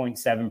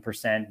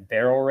 9.7%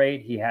 barrel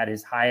rate. He had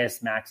his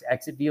highest max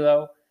exit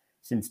velo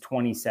since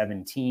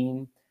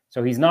 2017.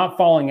 So he's not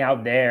falling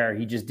out there.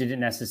 He just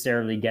didn't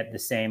necessarily get the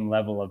same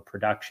level of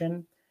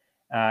production.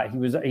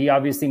 He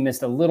obviously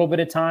missed a little bit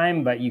of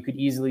time, but you could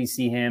easily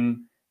see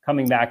him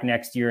coming back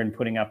next year and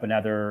putting up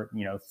another,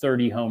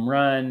 30 home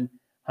run,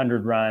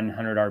 100 run,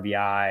 100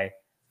 RBI,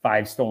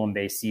 5 stolen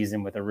base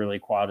season with a really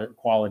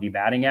quality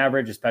batting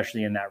average,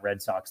 especially in that Red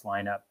Sox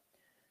lineup.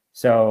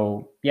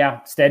 So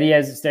yeah, steady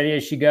as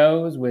she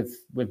goes with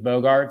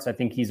Bogaerts. I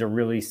think he's a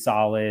really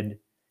solid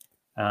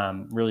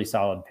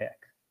pick.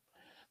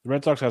 The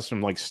Red Sox have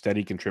some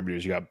steady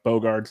contributors. You got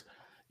Bogaerts,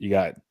 you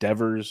got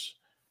Devers.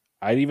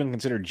 I'd even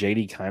consider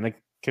JD kind of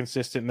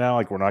consistent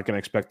now. We're not going to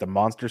expect the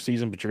monster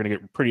season, but you're going to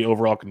get pretty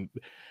overall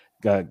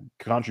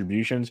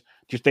contributions.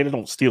 Just they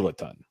don't steal a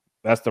ton.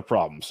 That's the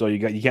problem. So you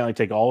can't really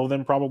take all of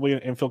them probably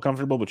and feel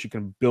comfortable, but you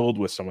can build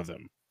with some of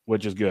them,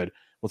 which is good.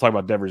 We'll talk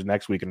about Devers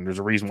next week, and there's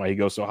a reason why he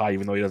goes so high,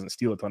 even though he doesn't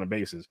steal a ton of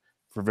bases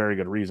for very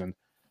good reason.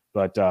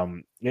 But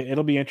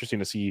it'll be interesting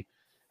to see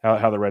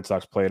how the Red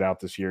Sox play it out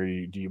this year.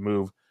 Do you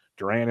move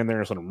Duran in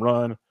there and let him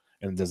run?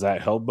 And does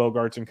that help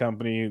Bogaerts and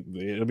company?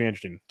 It'll be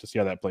interesting to see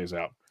how that plays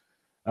out.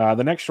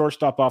 The next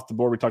shortstop off the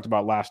board we talked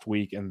about last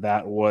week, and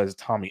that was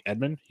Tommy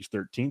Edman. He's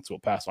 13th, so we'll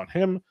pass on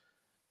him.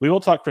 We will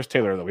talk Chris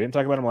Taylor, though. We didn't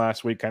talk about him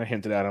last week, kind of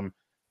hinted at him.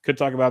 Could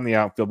talk about him in the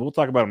outfield, but we'll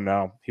talk about him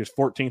now. He was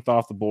 14th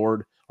off the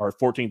board, or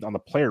 14th on the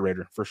player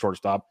rater for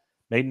shortstop,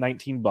 made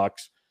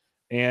 $19,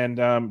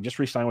 and just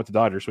re-signed with the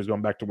Dodgers, so he's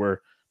going back to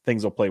where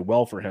things will play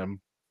well for him.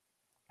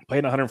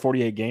 Played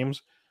 148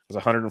 games, was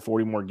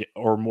 140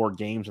 more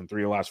games in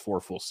 3 of the last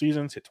 4 full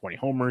seasons, hit 20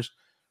 homers,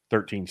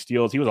 13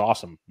 steals. He was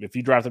awesome. If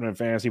you drafted him in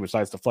fantasy,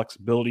 besides the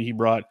flexibility he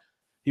brought,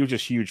 he was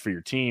just huge for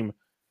your team.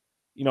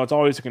 It's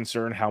always a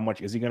concern how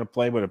much is he going to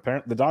play, but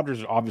apparently the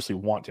Dodgers obviously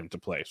want him to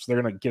play, so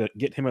they're going to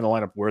get him in the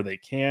lineup where they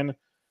can.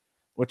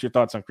 What's your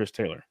thoughts on Chris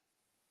Taylor?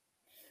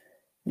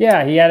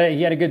 Yeah, he had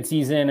a good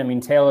season. I mean,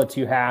 tale of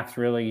two halves,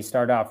 really. He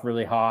started off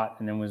really hot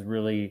and then was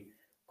really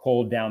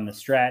cold down the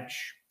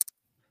stretch.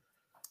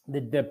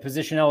 The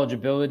position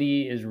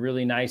eligibility is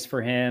really nice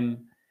for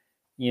him.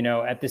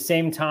 At the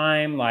same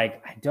time,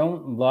 like I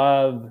don't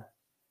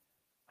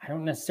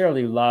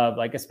necessarily love,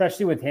 like,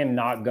 especially with him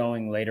not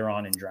going later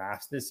on in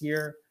drafts this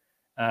year.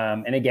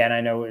 And again,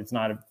 I know it's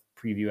not a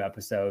preview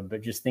episode,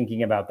 but just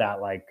thinking about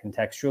that, like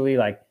contextually,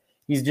 like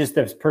he's just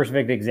the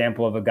perfect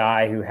example of a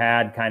guy who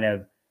had kind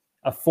of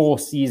a full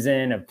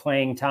season of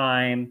playing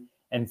time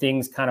and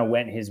things kind of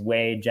went his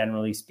way,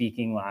 generally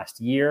speaking, last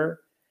year.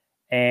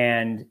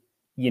 And,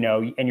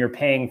 and you're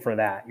paying for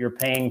that. You're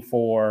paying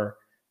for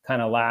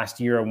kind of last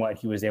year and what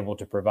he was able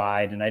to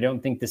provide. And I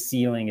don't think the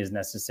ceiling is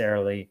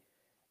necessarily,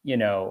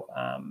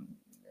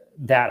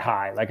 that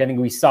high. Like I think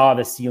we saw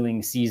the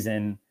ceiling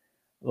season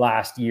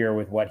last year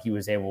with what he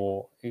was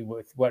able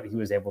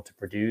to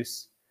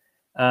produce.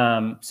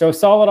 So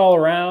solid all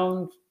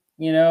around,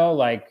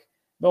 like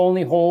the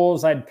only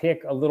holes I'd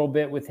pick a little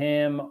bit with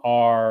him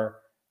are,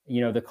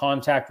 the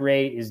contact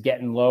rate is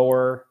getting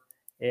lower.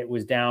 It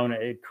was down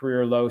at a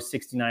career low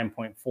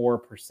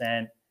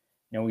 69.4%.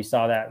 We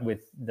saw that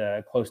with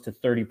the close to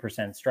 30%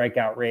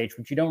 strikeout rate,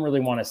 which you don't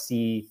really want to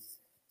see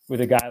with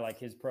a guy like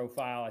his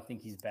profile. I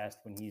think he's best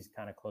when he's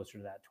kind of closer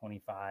to that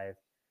 25%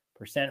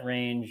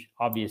 range.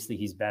 Obviously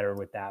he's better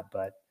with that,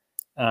 but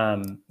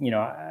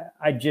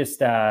I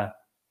just, I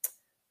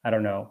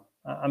don't know.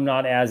 I'm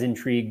not as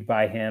intrigued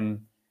by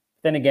him.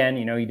 Then again,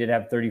 he did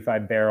have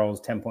 35 barrels,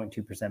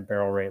 10.2%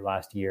 barrel rate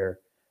last year.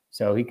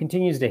 So he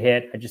continues to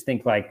hit. I just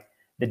think like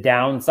the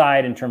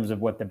downside in terms of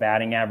what the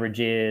batting average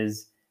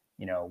is,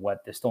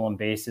 what the stolen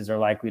bases are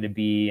likely to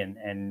be,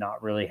 and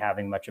not really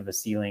having much of a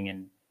ceiling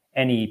in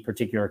any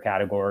particular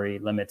category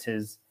limits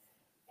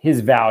his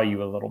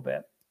value a little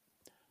bit.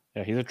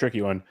 Yeah, he's a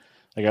tricky one.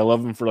 Like I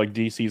love him for like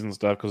DCs and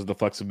stuff because of the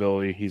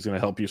flexibility. He's going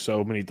to help you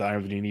so many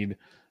times when you need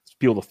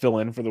people to fill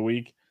in for the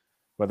week.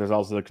 But there's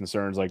also the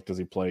concerns like, does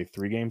he play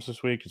 3 games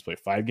this week? Does he play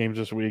 5 games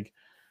this week?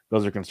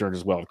 Those are concerns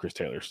as well with Chris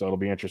Taylor. So it'll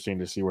be interesting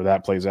to see where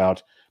that plays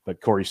out.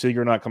 But Corey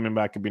Seager not coming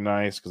back could be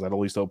nice because that'll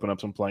at least open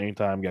up some playing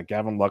time. Got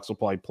Gavin Lux will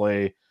probably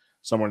play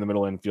somewhere in the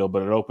middle infield,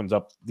 but it opens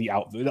up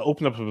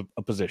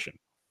a position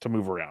to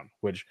move around,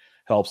 which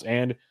helps.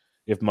 And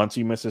if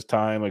Muncy misses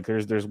time, like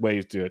there's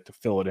ways to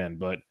fill it in,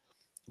 but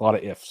a lot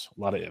of ifs,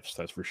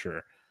 that's for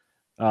sure.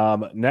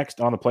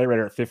 Next on the play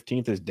radar at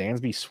 15th is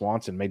Dansby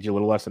Swanson. Made you a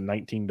little less than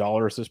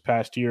 $19 this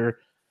past year.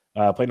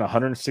 Played in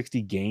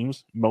 160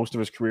 games, most of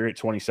his career at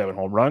 27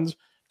 home runs,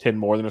 10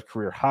 more than his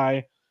career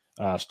high.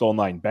 Stole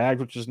 9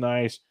 bags, which is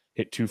nice.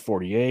 Hit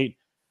 248.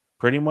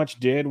 Pretty much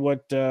did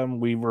what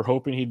we were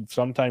hoping he'd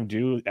sometime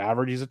do.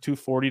 Average, he's a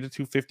 240 to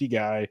 250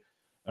 guy.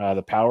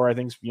 The power, I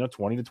think, is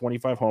 20 to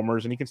 25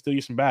 homers, and he can still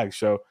use some bags.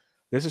 So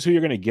this is who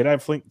you're going to get, I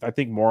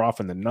think, more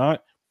often than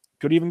not.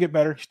 Could even get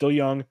better. Still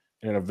young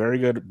and a very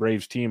good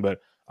Braves team,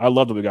 but I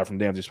loved what we got from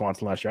Dansby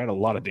Swanson last year. I had a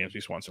lot of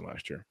Dansby Swanson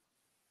last year.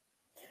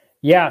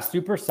 Yeah,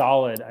 super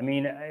solid. I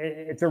mean,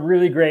 it's a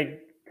really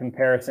great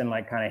comparison,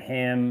 like kind of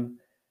him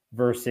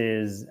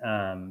versus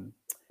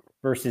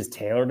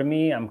Taylor to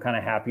me. I'm kind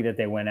of happy that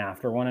they went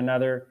after one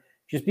another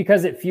just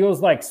because it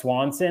feels like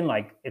Swanson,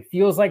 like it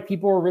feels like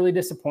people were really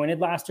disappointed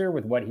last year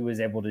with what he was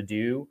able to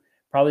do,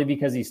 probably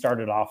because he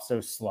started off so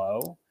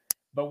slow.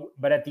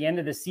 But at the end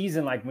of the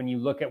season, like when you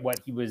look at what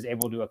he was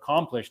able to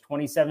accomplish,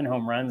 27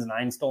 home runs,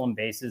 9 stolen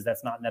bases,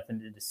 that's not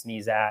nothing to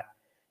sneeze at.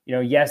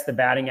 Yes, the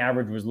batting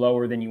average was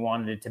lower than you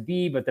wanted it to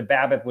be, but the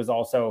BABIP was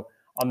also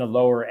on the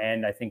lower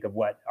end, I think, of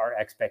what our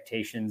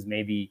expectations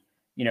maybe,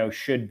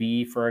 should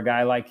be for a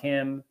guy like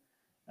him.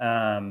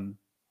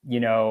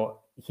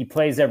 He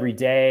plays every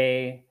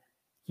day.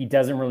 He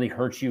doesn't really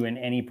hurt you in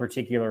any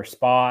particular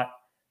spot.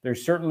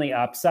 There's certainly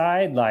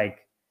upside,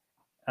 like,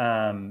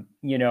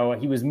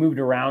 he was moved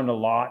around a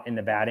lot in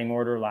the batting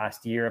order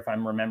last year, if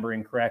I'm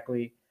remembering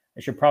correctly. I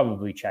should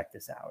probably check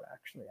this out,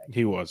 actually.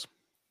 He was.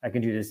 I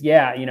can do this.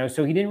 Yeah,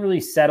 so he didn't really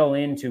settle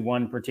into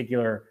one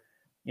particular,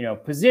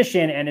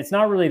 position. And it's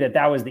not really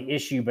that was the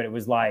issue, but it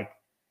was like,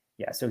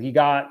 yeah, so he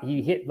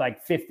hit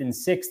like 5th and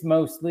 6th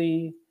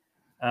mostly,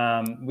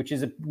 which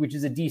is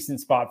a decent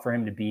spot for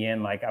him to be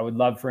in. Like I would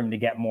love for him to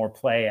get more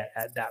play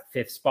at that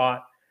 5th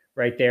spot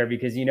right there,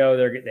 because,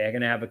 they're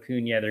going to have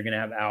Acuna, they're going to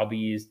have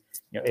Albies.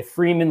 If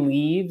Freeman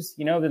leaves,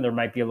 then there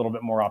might be a little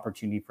bit more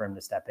opportunity for him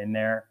to step in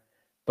there.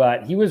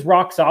 But he was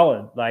rock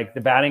solid. Like the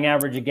batting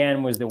average,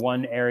 again, was the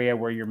one area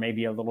where you're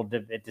maybe a little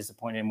bit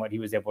disappointed in what he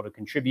was able to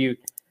contribute.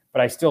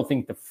 But I still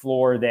think the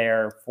floor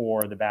there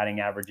for the batting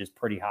average is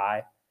pretty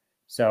high.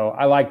 So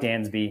I like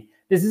Dansby.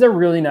 This is a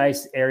really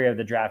nice area of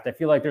the draft. I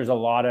feel like there's a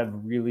lot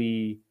of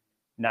really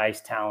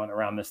nice talent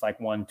around this like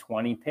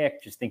 120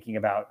 pick, just thinking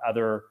about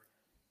other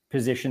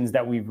positions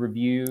that we've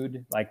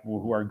reviewed, like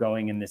who are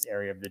going in this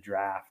area of the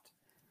draft,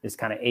 this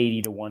kind of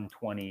 80 to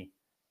 120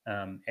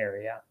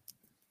 area.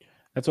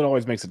 That's what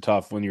always makes it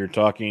tough when you're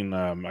talking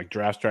like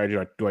draft strategy.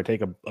 Do I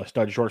take a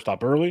stud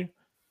shortstop early?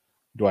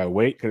 Do I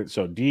wait because it's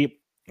so deep?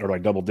 Or do I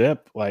double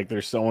dip? Like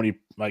there's so many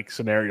like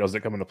scenarios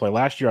that come into play.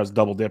 Last year I was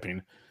double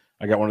dipping.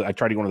 I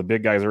tried to get one of the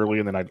big guys early,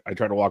 and then I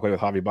tried to walk away with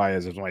Javi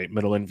Baez as my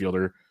middle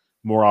infielder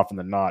more often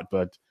than not.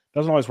 But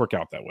Doesn't always work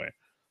out that way.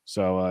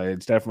 So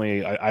it's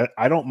definitely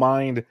I don't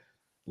mind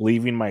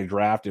leaving my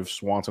draft if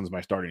Swanson's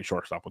my starting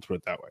shortstop. Let's put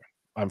it that way.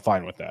 I'm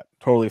fine with that.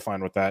 Totally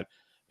fine with that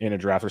in a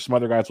draft. There's some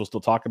other guys we'll still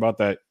talk about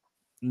that.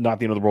 Not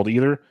the end of the world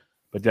either,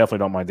 but definitely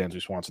don't mind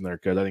Dansby Swanson there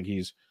because I think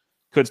he's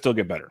could still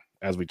get better,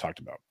 as we talked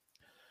about.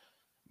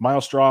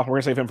 Miles Straw, we're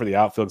going to save him for the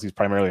outfield because he's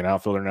primarily an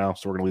outfielder now,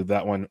 so we're going to leave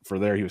that one for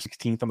there. He was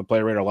 16th on the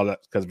player radar. A lot of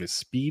that because of his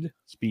speed.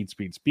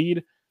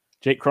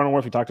 Jake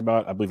Cronenworth, we talked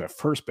about, I believe, at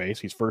first base.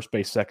 He's first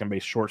base, second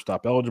base,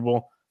 shortstop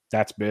eligible.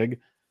 That's big.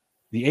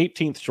 The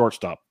 18th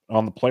shortstop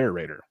on the player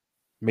radar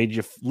made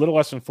you a little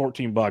less than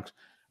 $14.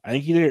 I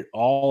think he did it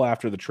all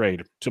after the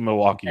trade to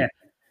Milwaukee.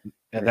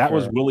 And that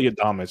was Willy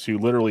Adames, who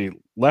literally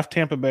left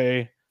Tampa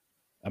Bay.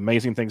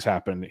 Amazing things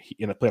happened.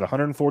 He played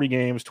 140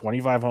 games,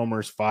 25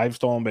 homers, 5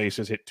 stolen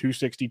bases, hit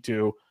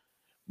 262.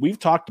 We've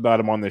talked about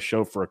him on this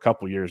show for a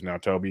couple years now,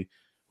 Toby,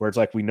 where it's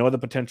like we know the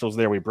potential's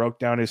there. We broke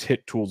down his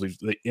hit tools,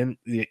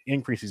 the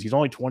increases. He's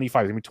only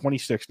 25. He's going to be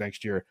 26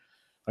 next year.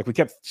 Like we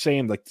kept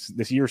saying, like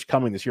this year's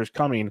coming.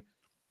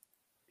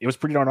 It was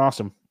pretty darn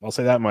awesome. I'll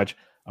say that much.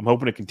 I'm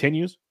hoping it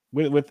continues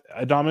with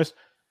Adames.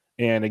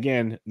 And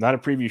again, not a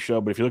preview show,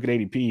 but if you look at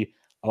ADP,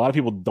 a lot of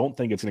people don't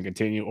think it's going to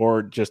continue,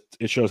 or just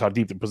it shows how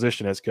deep the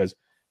position is. Because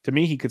to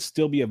me, he could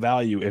still be a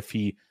value if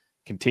he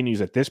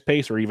continues at this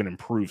pace or even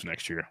improves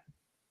next year.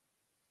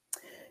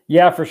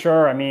 Yeah, for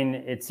sure. I mean,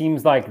 it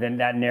seems like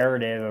that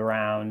narrative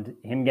around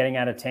him getting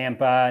out of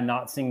Tampa,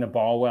 not seeing the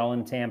ball well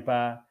in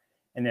Tampa,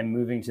 and then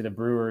moving to the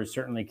Brewers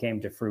certainly came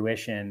to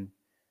fruition.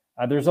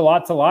 There's a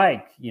lot to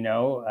like,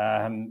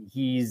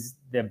 he's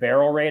the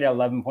barrel rate at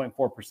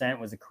 11.4%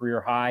 was a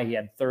career high. He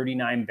had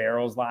 39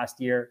 barrels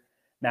last year.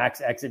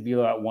 Max exit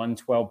velo at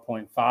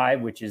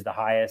 112.5, which is the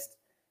highest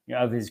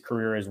of his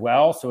career as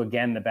well. So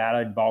again, the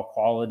batted ball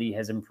quality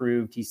has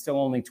improved. He's still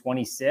only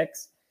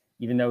 26,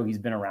 even though he's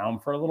been around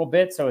for a little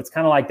bit. So it's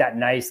kind of like that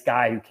nice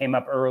guy who came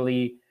up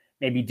early,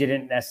 maybe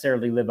didn't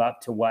necessarily live up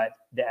to what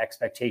the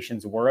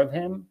expectations were of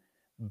him,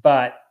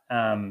 but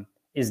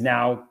is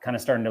now kind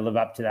of starting to live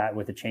up to that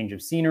with a change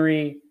of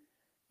scenery.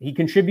 He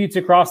contributes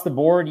across the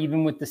board,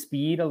 even with the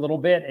speed a little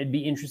bit. It'd be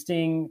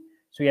interesting.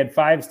 So he had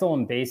 5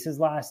 stolen bases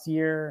last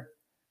year.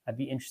 I'd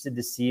be interested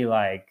to see,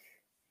 let's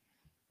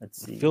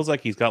see. It feels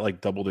like he's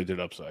got double-digit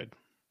upside.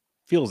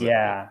 Feels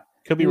yeah.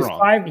 Could be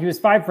wrong. He was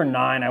 5 for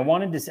 9. I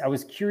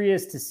was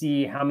curious to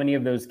see how many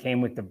of those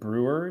came with the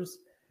Brewers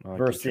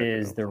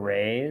versus the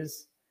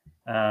Rays.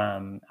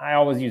 I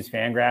always use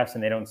Fangraphs,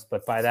 and they don't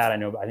split by that.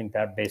 I think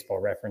that Baseball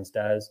Reference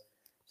does.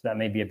 So that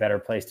may be a better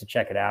place to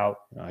check it out.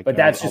 But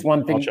that's just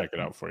one thing. I'll check it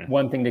out for you.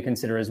 One thing to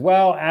consider as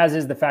well, as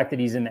is the fact that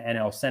he's in the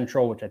NL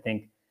Central, which I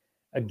think,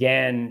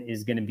 again,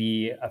 is going to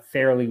be a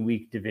fairly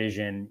weak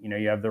division.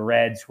 You have the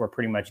Reds who are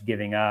pretty much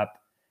giving up.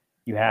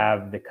 You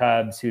have the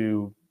Cubs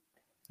who,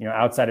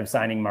 outside of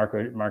signing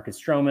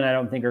Marcus Stroman, I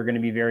don't think are going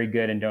to be very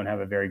good and don't have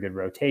a very good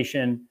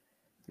rotation.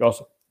 You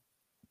also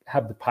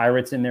have the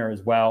Pirates in there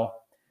as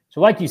well.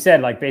 So like you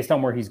said, based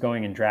on where he's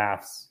going in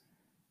drafts,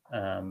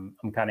 I'm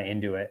kind of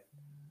into it.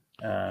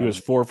 He was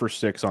 4 for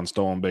 6 on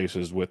stolen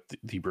bases with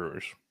the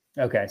Brewers.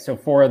 Okay, so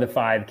 4 of the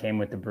 5 came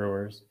with the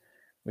Brewers,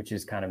 which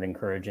is kind of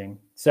encouraging.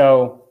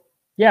 So,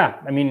 yeah,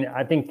 I mean,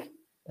 I think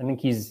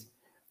he's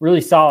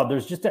really solid.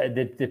 There's just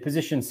the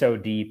position's so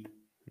deep,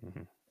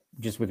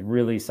 just with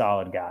really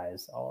solid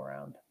guys all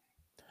around.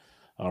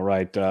 All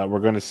right, we're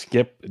going to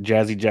skip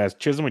Jazzy Jazz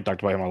Chisholm. We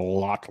talked about him a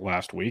lot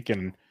last week,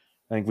 and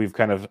I think we've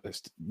kind of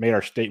made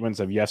our statements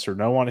of yes or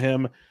no on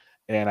him.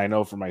 And I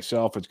know for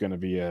myself, it's going to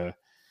be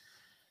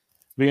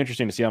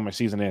interesting to see how my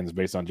season ends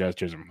based on Jazz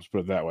Chisholm. Let's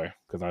put it that way,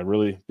 because I'm a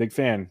really big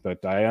fan,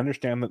 but I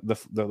understand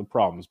the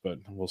problems, but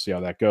we'll see how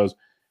that goes.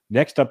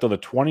 Next up, to the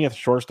 20th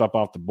shortstop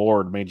off the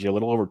board, made you a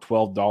little over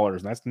 $12,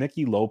 and that's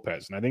Nicky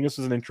Lopez. And I think this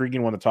is an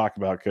intriguing one to talk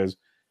about because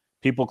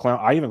people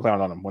I even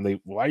clowned on him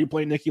why are you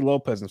playing Nicky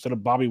Lopez instead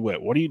of Bobby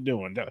Witt? What are you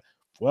doing?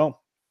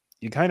 Well,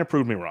 you kind of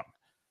proved me wrong.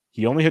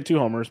 He only hit 2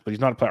 homers, but he's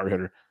not a power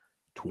hitter.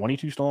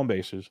 22 stolen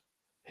bases,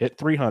 hit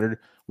 300.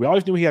 We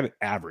always knew he had an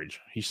average.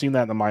 He's seen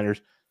that in the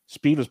minors.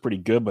 Speed was pretty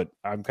good, but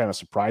I'm kind of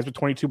surprised with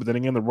 22. But then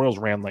again, the Royals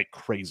ran like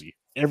crazy.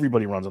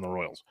 Everybody runs on the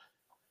Royals.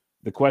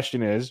 The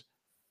question is,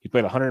 he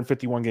played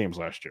 151 games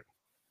last year.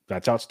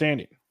 That's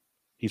outstanding.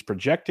 He's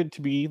projected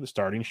to be the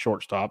starting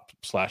shortstop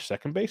 /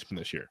 second baseman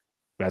this year.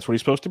 That's what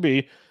he's supposed to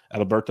be.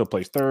 Alberto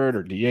plays third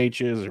or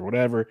DHs or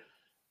whatever.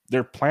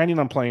 They're planning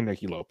on playing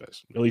Nicky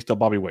Lopez, at least till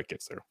Bobby Witt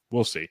gets there.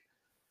 We'll see.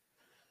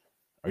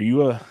 Are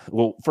you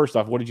well, first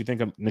off, what did you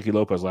think of Nicky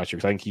Lopez last year?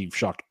 Because I think he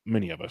shocked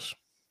many of us.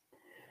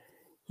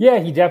 Yeah,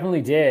 he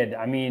definitely did.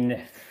 I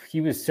mean,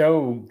 he was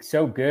so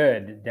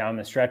good down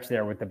the stretch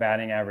there with the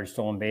batting average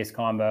stolen base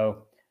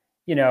combo.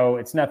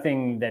 It's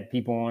nothing that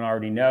people won't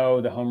already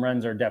know. The home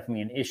runs are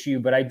definitely an issue,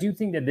 but I do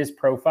think that this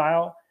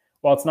profile,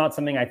 while it's not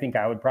something I think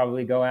I would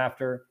probably go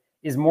after,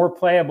 is more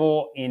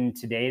playable in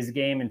today's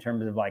game in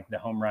terms of the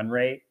home run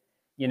rate,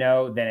 than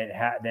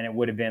it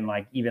would have been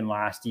even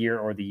last year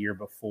or the year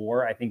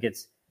before. I think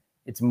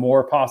it's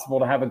more possible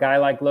to have a guy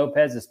like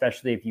Lopez,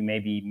 especially if you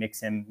maybe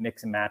mix and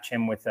match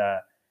him with a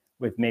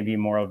with maybe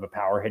more of a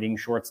power hitting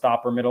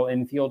shortstop or middle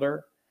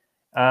infielder.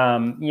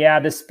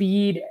 The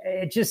speed,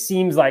 it just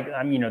seems like, the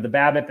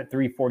BABIP at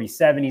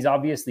 347, he's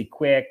obviously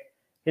quick,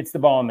 hits the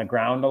ball on the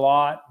ground a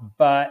lot,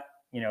 but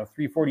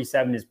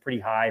 347 is pretty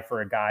high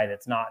for a guy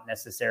that's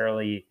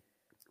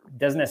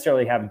doesn't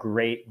necessarily have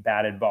great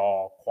batted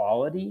ball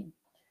quality.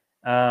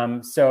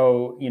 And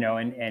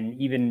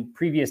even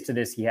previous to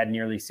this, he had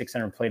nearly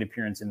 600 plate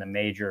appearance in the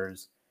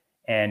majors,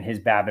 and his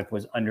BABIP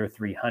was under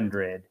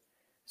 300.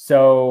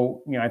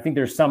 So, I think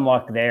there's some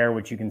luck there,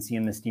 which you can see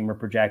in the Steamer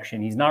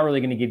projection. He's not really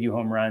going to give you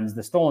home runs.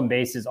 The stolen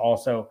bases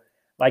also,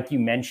 like you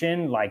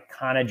mentioned, like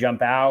kind of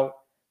jump out.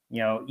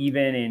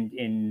 Even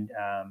in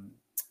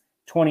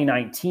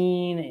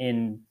 2019,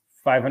 in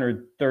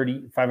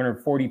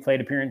 540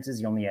 plate appearances,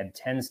 he only had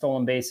 10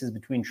 stolen bases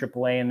between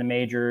AAA and the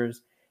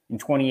majors. In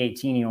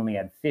 2018, he only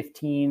had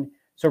 15.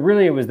 So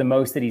really, it was the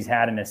most that he's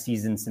had in a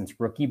season since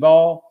rookie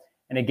ball.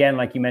 And again,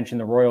 like you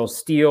mentioned, the Royals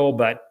steal,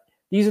 but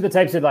these are the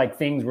types of like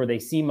things where they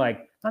seem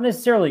like not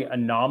necessarily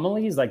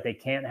anomalies, like they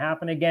can't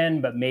happen again,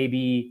 but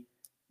maybe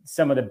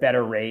some of the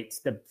better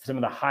rates, some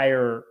of the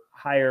higher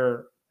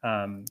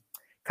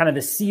kind of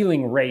the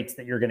ceiling rates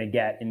that you're going to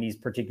get in these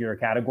particular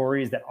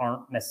categories that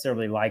aren't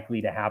necessarily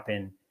likely to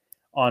happen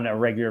on a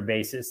regular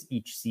basis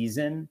each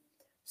season.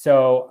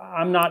 So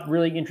I'm not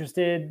really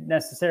interested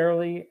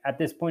necessarily at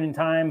this point in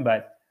time,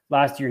 but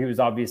last year he was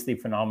obviously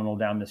phenomenal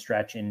down the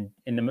stretch in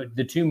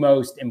the two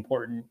most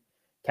important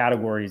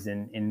categories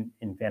in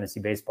fantasy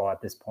baseball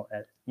at this point,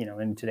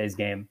 in today's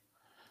game.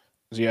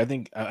 See, I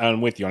think I'm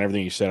with you on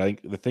everything you said. I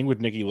think the thing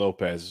with Nicky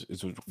Lopez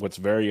is what's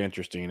very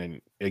interesting,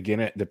 and again,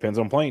 it depends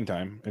on playing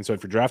time. And so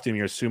if you're drafting him,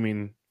 you're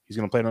assuming he's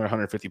going to play another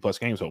 150 plus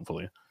games,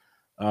 hopefully.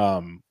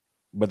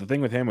 But the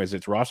thing with him is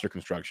it's roster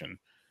construction,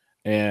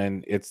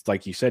 and it's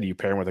like you said, you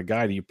pair him with a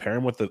guy. Do you pair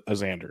him with a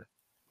Xander?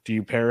 Do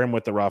you pair him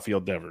with the Rafael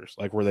Devers,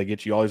 like where they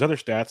get you all these other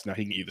stats? Now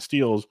he can get you the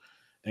steals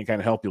and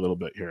kind of help you a little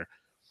bit here.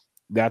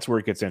 That's where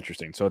it gets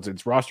interesting. So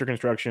it's roster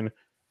construction.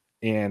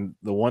 And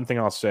the one thing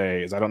I'll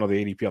say is I don't know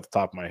the ADP off the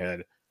top of my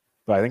head,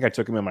 but I think I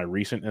took him in my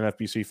recent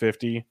NFBC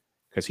 50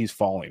 because he's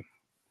falling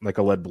like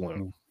a lead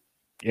balloon.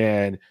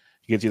 And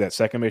he gives you that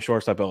second base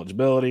shortstop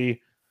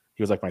eligibility.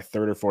 He was like my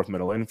third or fourth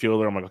middle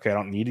infielder. I'm like, okay, I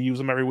don't need to use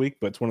him every week,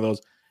 but it's one of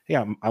those, hey,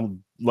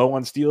 I'm low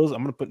on steals. I'm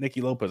going to put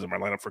Nicky Lopez in my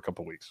lineup for a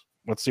couple of weeks.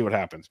 Let's see what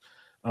happens.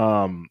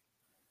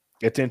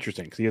 It's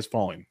interesting because he is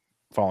falling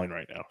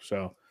right now.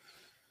 So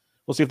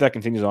we'll see if that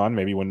continues on.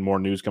 Maybe when more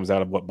news comes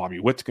out of what Bobby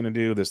Witt's going to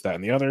do, this, that,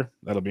 and the other,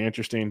 that'll be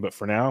interesting. But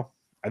for now,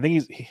 I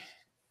think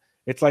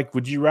it's like,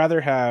 would you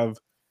rather have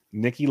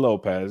Nicky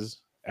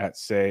Lopez at,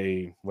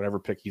 say, whatever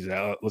pick he's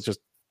at? Let's just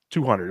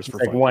 200 is for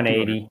like fun.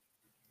 180.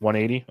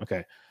 180?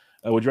 Okay.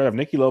 Would you rather have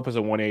Nicky Lopez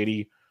at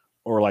 180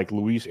 or like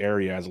Luis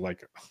Arias at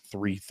like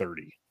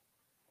 330?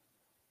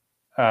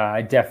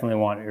 I definitely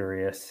want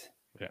Urias.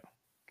 Yeah.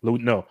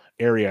 No,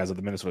 Arias of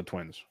the Minnesota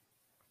Twins.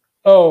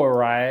 Oh,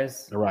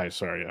 Arias.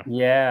 Sorry, yeah.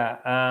 Yeah.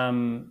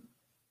 I'm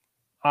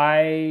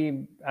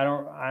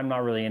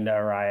not really into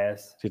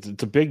Arias.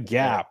 It's a big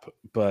gap,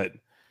 but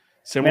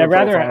similar.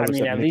 At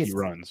least Nicky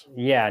runs.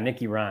 Yeah,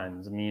 Nicky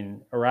runs.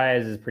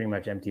 Arias is pretty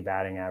much empty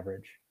batting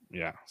average.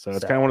 Yeah, so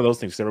it's kind of one of those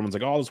things. Everyone's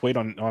like, "Oh, let's wait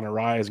on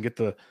Arias and get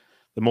the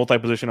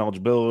multi-position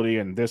eligibility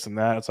and this and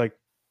that." It's like,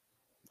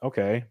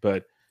 okay,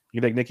 but you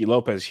take Nicky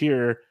Lopez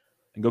here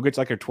and go get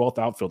like your 12th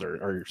outfielder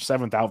or your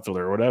 7th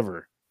outfielder or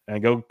whatever,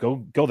 and go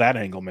that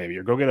angle maybe,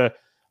 or go get a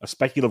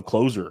speculative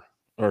closer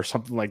or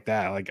something like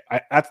that. Like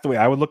that's the way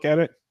I would look at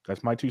it.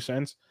 That's my 2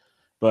 cents,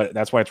 but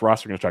that's why it's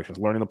roster construction.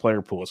 It's learning the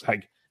player pool. It's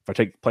like if I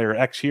take player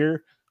X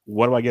here,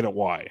 what do I get at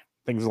Y?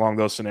 Things along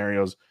those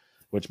scenarios,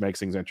 which makes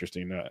things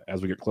interesting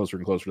as we get closer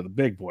and closer to the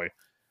big boy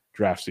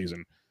draft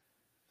season.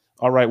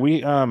 All right,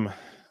 we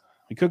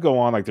could go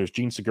on. Like there's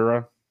Gene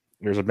Segura,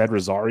 there's Ahmed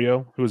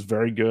Rosario, who is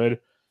very good.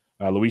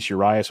 Luis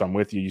Urias, so I'm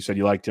with you. You said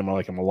you liked him. I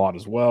like him a lot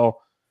as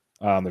well.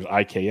 There's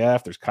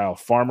IKF, there's Kyle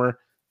Farmer.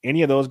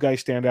 Any of those guys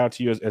stand out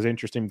to you as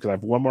interesting? Because I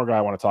have one more guy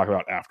I want to talk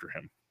about after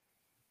him.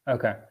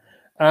 Okay.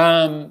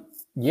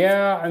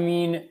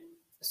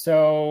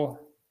 So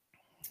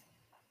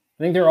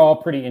I think they're all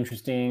pretty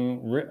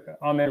interesting.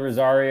 Ahmed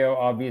Rosario,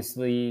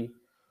 obviously,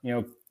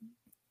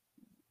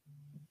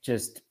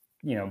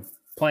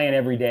 playing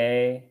every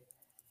day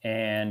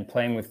and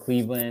playing with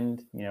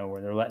Cleveland,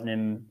 where they're letting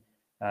him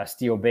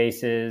steal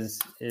bases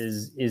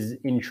is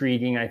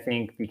intriguing, I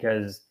think,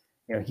 because,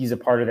 he's a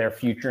part of their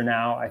future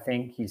now. I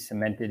think he's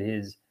cemented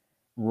his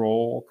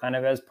role kind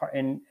of as part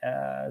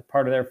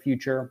of their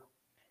future.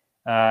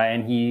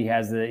 And he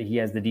has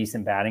the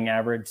decent batting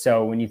average.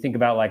 So when you think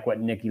about like what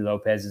Nicky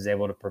Lopez is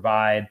able to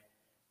provide,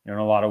 in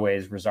a lot of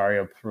ways,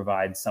 Rosario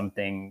provides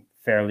something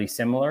fairly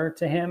similar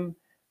to him.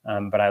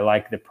 But I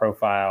like the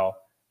profile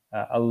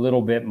a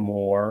little bit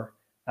more.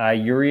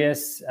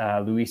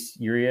 Luis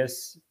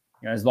Urias,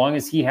 as long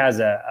as he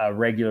has a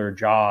regular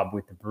job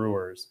with the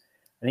Brewers,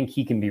 I think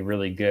he can be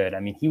really good.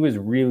 He was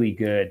really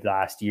good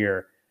last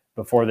year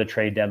before the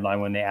trade deadline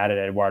when they added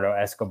Eduardo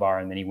Escobar,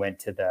 and then he went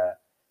to the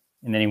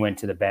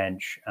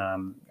bench.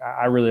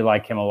 I really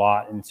like him a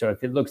lot. And so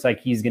if it looks like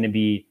he's going to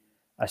be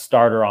a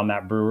starter on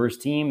that Brewers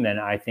team, then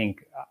I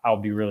think I'll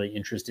be really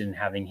interested in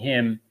having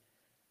him.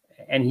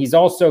 And he's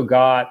still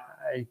got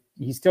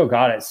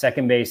at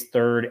second base,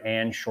 third,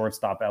 and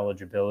shortstop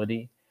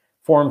eligibility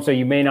for him. So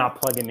you may not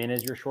plug him in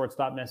as your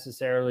shortstop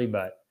necessarily,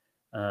 but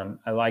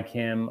I like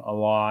him a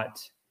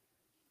lot.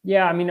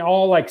 Yeah, I mean,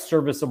 all like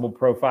serviceable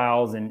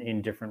profiles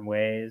in different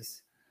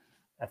ways.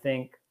 I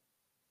think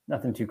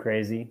nothing too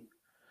crazy.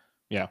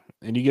 Yeah,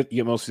 and you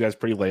get most of these guys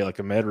pretty late, like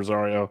Ahmed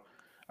Rosario.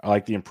 I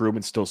like the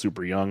improvement, still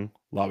super young.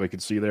 A lot we can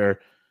see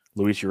there.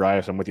 Luis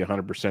Urias, I'm with you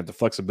 100%. The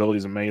flexibility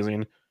is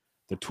amazing.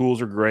 The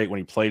tools are great. When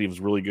he played, he was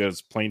really good.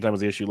 His playing time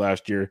was the issue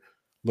last year.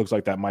 Looks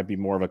like that might be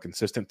more of a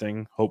consistent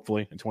thing,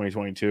 hopefully, in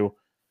 2022.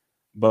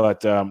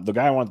 But the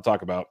guy I wanted to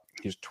talk about,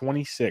 he's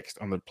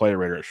 26th on the player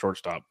rater at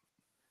shortstop.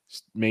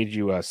 Made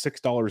you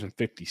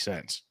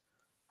 $6.50.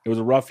 It was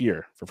a rough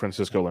year for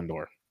Francisco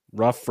Lindor.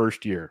 Rough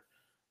first year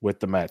with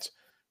the Mets.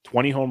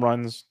 20 home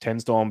runs, 10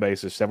 stolen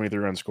bases, 73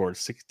 runs scored,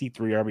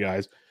 63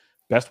 RBIs.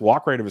 Best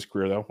walk rate of his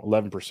career, though,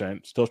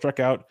 11%. Still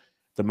struck out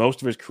the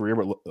most of his career,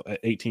 but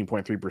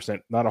 18.3%.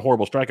 Not a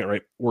horrible strikeout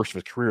rate. Worst of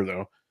his career,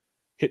 though.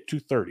 Hit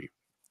 230.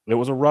 It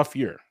was a rough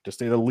year, to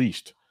say the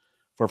least,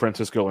 for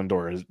Francisco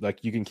Lindor.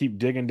 Like, you can keep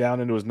digging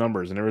down into his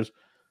numbers, and there was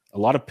a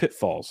lot of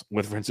pitfalls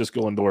with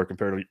Francisco Lindor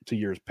compared to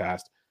years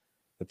past.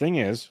 The thing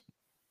is,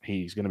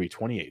 he's going to be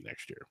 28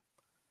 next year,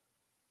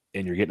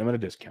 and you're getting him at a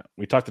discount.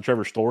 We talked to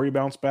Trevor Story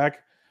bounce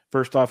back.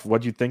 First off,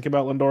 what do you think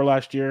about Lindor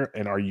last year,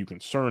 and are you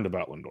concerned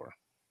about Lindor?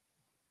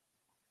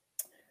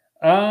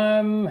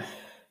 I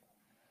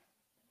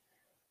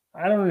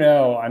don't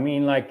know. I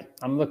mean, like,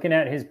 I'm looking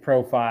at his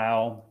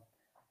profile.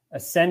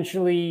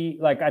 Essentially,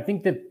 like, I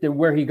think that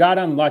where he got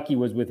unlucky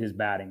was with his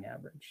batting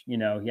average. You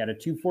know, he had a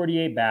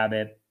 248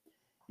 BABIP,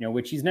 you know,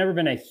 which he's never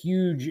been a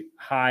huge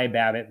high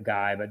BABIP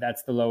guy, but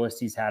that's the lowest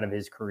he's had of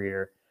his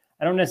career.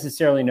 I don't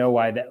necessarily know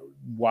what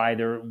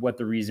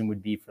the reason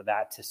would be for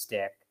that to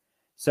stick.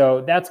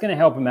 So that's going to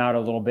help him out a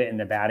little bit in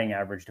the batting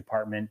average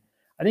department.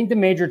 I think the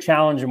major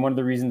challenge, and one of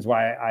the reasons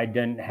why I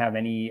didn't have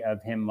any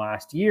of him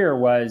last year,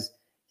 was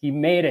he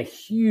made a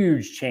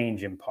huge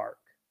change in park.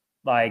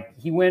 Like,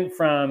 he went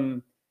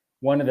from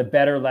one of the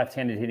better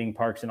left-handed hitting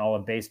parks in all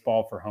of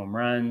baseball for home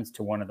runs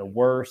to one of the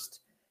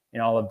worst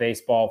in all of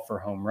baseball for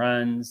home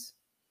runs.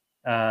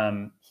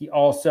 He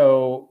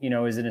also, you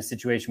know, is in a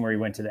situation where he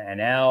went to the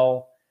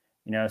NL,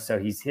 you know, so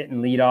he's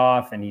hitting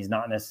leadoff and he's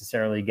not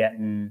necessarily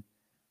getting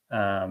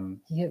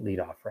he hit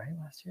leadoff, right,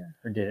 last year?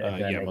 Or did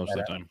it? Yeah, most of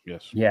the time,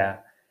 yes. Yeah.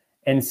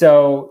 And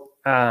so,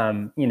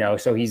 you know,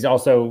 so he's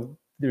also,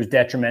 there's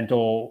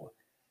detrimental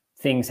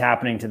things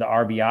happening to the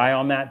RBI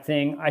on that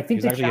thing. I think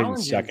he's the actually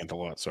challenge second a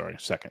lot. Sorry,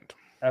 second.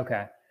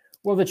 Okay.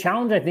 Well, the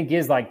challenge, I think,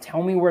 is like,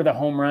 tell me where the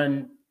home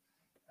run,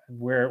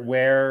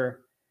 where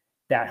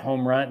the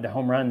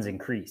home runs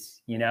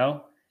increase, you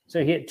know?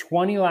 So he hit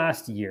 20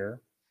 last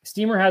year.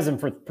 Steamer has him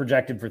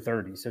projected for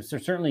 30. So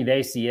certainly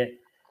they see it.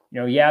 You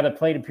know, yeah, the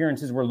plate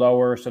appearances were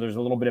lower, so there's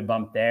a little bit of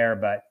bump there,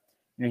 but,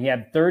 you know, he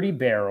had 30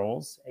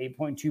 barrels,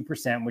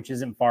 8.2%, which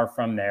isn't far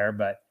from there,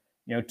 but,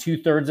 you know,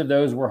 2/3 of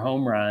those were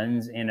home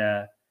runs in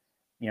a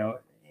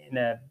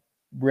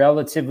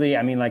relatively,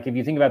 I mean, like, if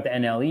you think about the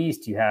NL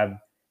East, you have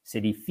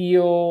Citi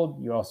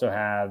Field, you also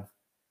have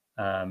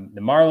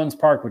the Marlins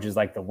Park, which is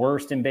like the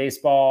worst in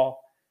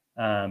baseball.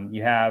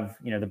 You have,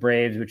 you know, the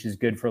Braves, which is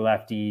good for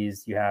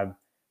lefties. You have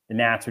the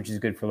Nats, which is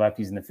good for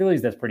lefties, and the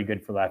Phillies, that's pretty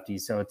good for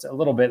lefties. So it's a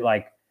little bit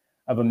like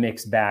of a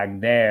mixed bag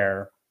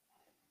there.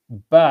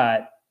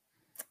 But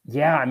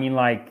yeah, I mean,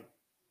 like,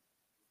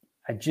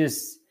 I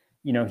just,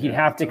 you know, he'd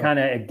have to kind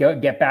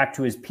of get back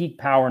to his peak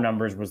power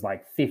numbers, was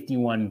like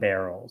 51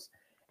 barrels.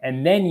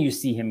 And then you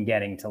see him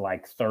getting to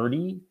like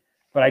 30.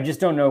 But I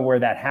just don't know where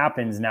that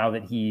happens now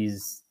that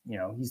he's, you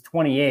know, he's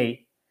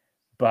 28.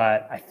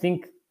 But I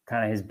think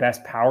kind of his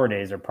best power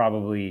days are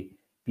probably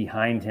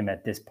behind him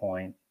at this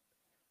point.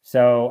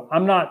 So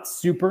I'm not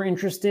super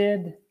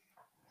interested,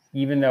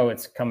 even though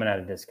it's coming at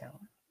a discount.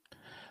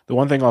 The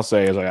one thing I'll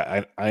say is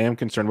I am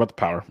concerned about the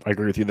power. I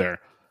agree with you there.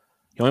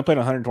 He only played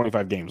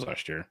 125 games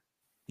last year.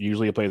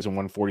 Usually he plays in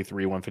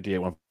 143, 158,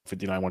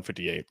 159,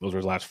 158. Those are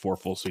his last 4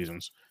 full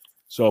seasons.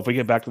 So if we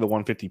get back to the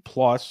 150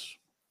 plus,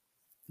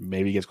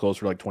 maybe he gets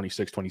closer to like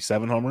 26,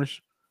 27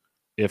 homers.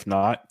 If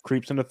not,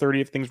 creeps into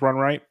 30 if things run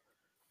right.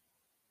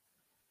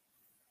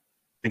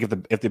 I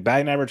think if the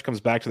batting average comes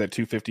back to that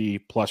 250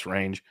 plus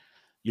range,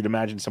 you'd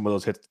imagine some of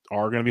those hits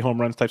are going to be home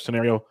runs type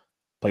scenario.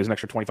 Plays an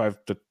extra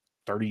 25 to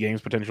 30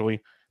 games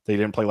potentially that he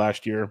didn't play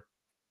last year.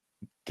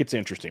 Gets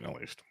interesting, at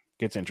least.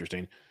 Gets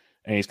interesting.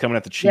 And he's coming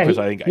at the cheapest,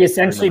 I think. He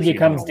essentially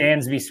becomes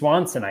Dansby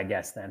Swanson, I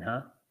guess, then,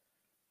 huh?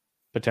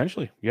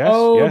 Potentially, yes.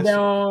 Oh, yes.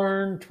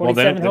 Darn.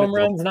 27 home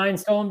runs, 9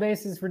 stolen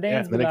bases for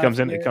Dansby. Yeah,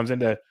 then it comes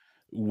into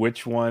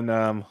which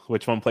one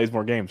plays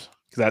more games.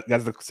 Because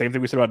that's the same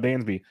thing we said about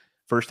Dansby.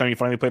 First time he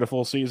finally played a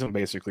full season,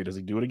 basically. Does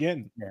he do it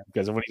again? Yeah.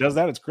 Because when he does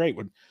that, it's great.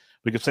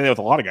 We could say that with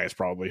a lot of guys,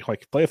 probably.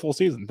 Like, play a full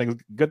season.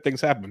 Good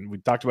things happen. We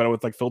talked about it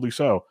with like Phil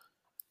Dussault.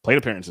 Plate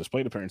appearances.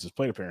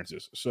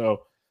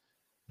 So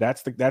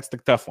that's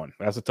the tough one.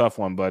 That's a tough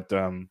one. But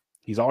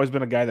He's always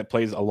been a guy that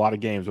plays a lot of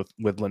games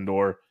with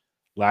Lindor.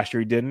 Last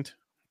year he didn't.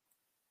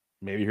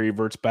 Maybe he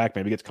reverts back.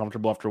 Maybe gets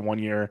comfortable after 1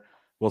 year.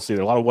 We'll see.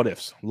 There are a lot of what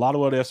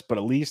ifs, but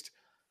at least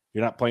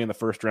you're not playing the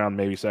first round,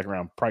 maybe second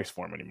round price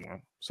for him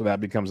anymore. So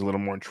that becomes a little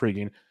more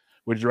intriguing.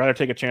 Would you rather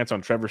take a chance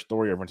on Trevor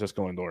Story or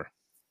Francisco Lindor?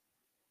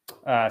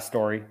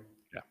 Story.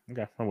 Yeah,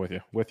 okay, I'm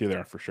with you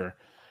there for sure.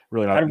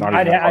 Really, not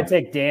I'd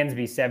take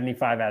Dansby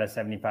 75 out of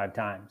 75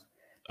 times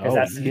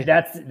because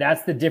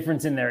that's the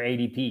difference in their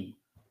ADP.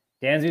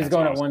 Dansby's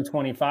going at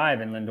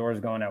 125 and Lindor's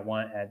going at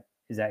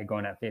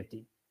going at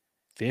 50.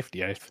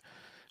 50. I didn't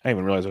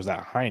even realize it was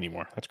that high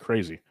anymore. That's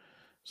crazy.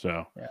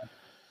 So, yeah.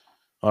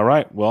 All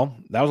right. Well,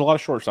 that was a lot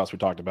of shortstops we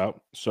talked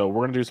about. So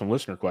we're going to do some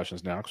listener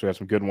questions now because we have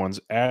some good ones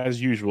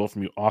as usual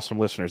from you awesome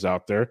listeners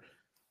out there.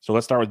 So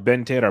let's start with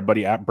Ben Tate, our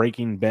buddy at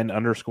Breaking Ben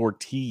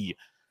 _T.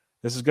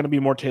 This is going to be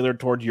more tailored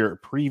towards your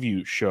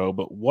preview show,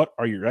 but what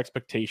are your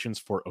expectations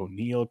for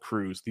Oneil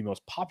Cruz? The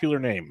most popular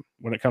name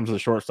when it comes to the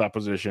shortstop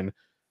position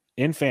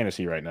in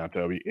fantasy right now,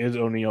 Toby, is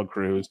Oneil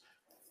Cruz.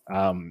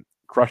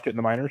 Crushed it in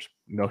the minors.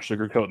 No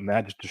sugarcoating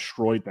that. Just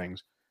destroyed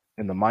things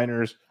in the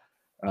minors.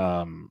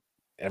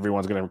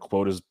 Everyone's going to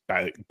quote his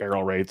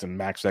barrel rates and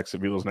max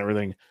exit velos and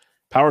everything.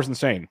 Power's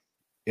insane.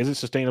 Is it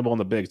sustainable in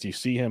the bigs? Do you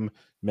see him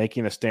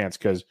making a stance?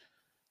 Because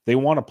they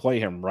want to play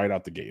him right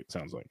out the gate, it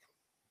sounds like.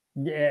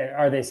 Yeah,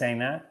 are they saying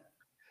that?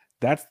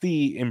 That's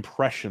the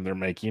impression they're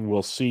making.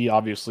 We'll see,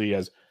 obviously,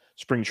 as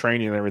spring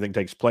training and everything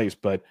takes place.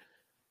 But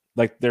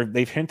like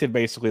they've hinted,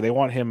 basically, they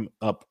want him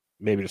up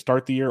maybe to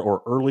start the year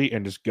or early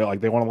and just go.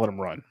 Like they want to let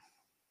him run.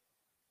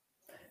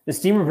 The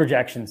Steamer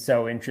projection's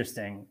so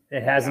interesting.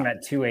 It has him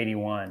at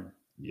 281.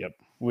 Yep.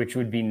 Which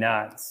would be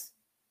nuts.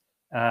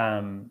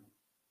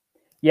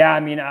 Yeah,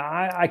 I mean,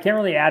 I can't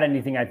really add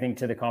anything, I think,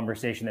 to the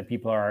conversation that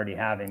people are already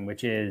having,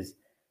 which is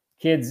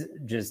kids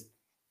just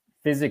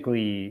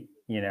physically,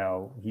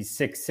 he's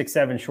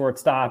 6'7"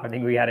 shortstop. I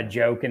think we had a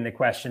joke in the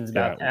questions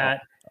about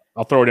that.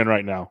 I'll throw it in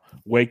right now.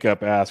 Wake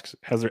Up asks,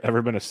 has there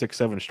ever been a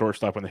 6'7"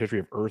 shortstop in the history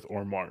of Earth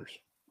or Mars?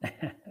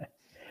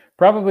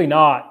 Probably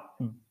not,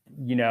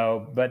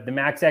 but the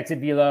max exit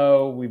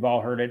velo, we've all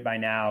heard it by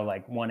now,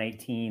 like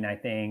 118, I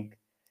think.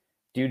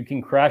 Dude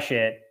can crush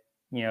it.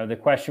 The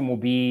question will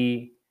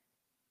be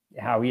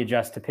how he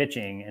adjusts to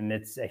pitching, and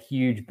it's a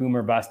huge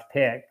boomer bust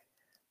pick.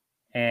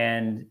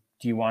 And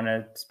do you want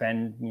to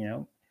spend,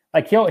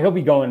 like he'll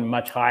be going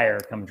much higher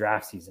come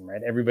draft season,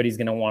 right? Everybody's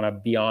going to want to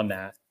be on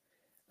that.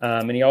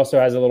 And he also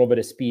has a little bit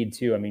of speed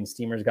too. I mean,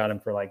 Steamer's got him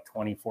for like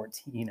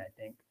 2014, I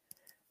think.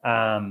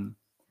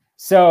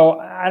 So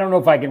I don't know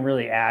if I can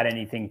really add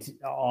anything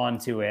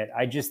onto it.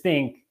 I just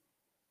think,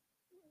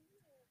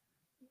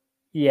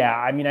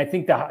 I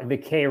think the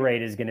K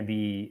rate is going to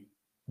be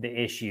the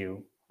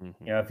issue.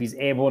 Mm-hmm. If he's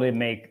able to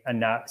make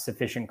enough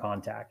sufficient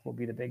contact will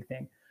be the big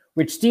thing,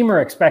 which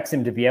Steamer expects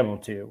him to be able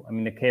to. I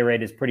mean, the K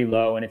rate is pretty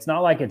low, and it's not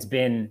like it's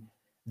been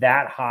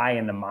that high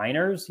in the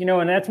minors,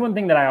 and that's one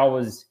thing that I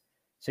always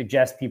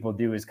suggest people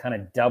do is kind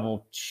of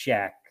double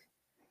check,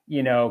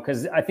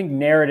 because I think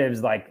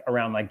narratives like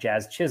around like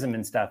Jazz Chisholm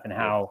and stuff and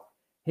how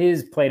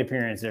his plate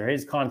appearance or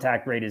his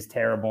contact rate is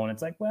terrible. And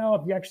it's like, well,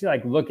 if you actually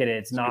like look at it,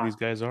 it's not these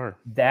guys are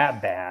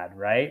that bad.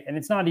 Right. And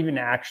it's not even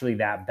actually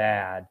that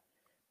bad,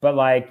 but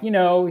like, he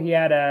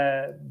had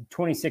a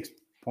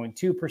 26.2%,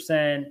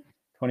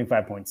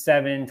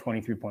 25.7,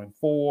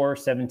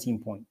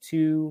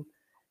 23.4,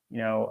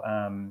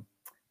 17.2,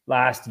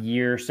 last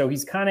year. So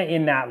he's kind of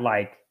in that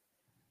like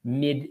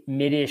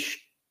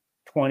mid-ish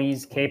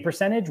 20s K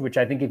percentage, which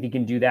I think if he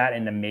can do that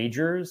in the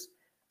majors,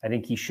 I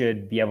think he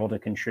should be able to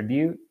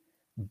contribute.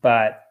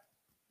 But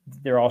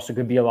there also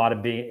could be a lot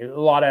of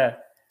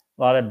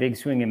big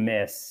swing and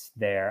miss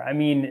there. I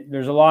mean,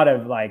 there's a lot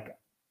of like,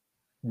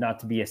 not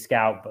to be a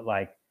scout, but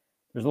like,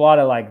 there's a lot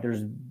of like,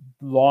 there's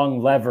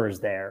long levers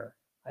there,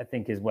 I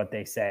think is what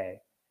they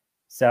say.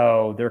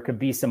 So there could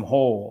be some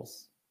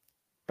holes,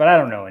 but I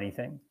don't know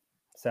anything.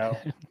 So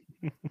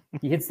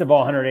he hits the ball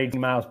 180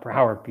 miles per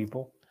hour,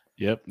 people.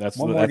 Yep. That's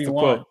the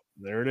quote.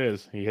 There it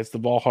is. He hits the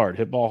ball hard,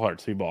 hit ball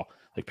hard, see ball.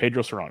 Like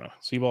Pedro Serrano,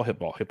 see ball, hit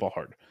ball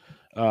hard.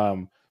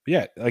 But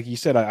yeah, like you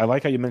said, I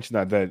like how you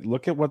mentioned that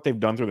look at what they've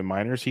done through the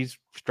minors. He's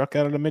struck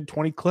out at a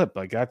mid-20 clip.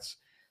 Like that's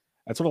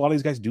what a lot of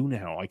these guys do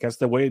now. Like that's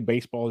the way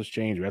baseball has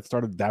changed. We have to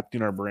start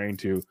adapting our brain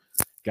to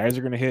guys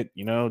are going to hit,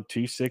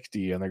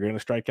 260 and they're going to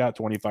strike out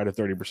 25 to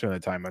 30% of the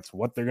time. That's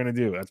what they're going to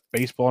do. That's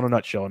baseball in a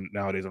nutshell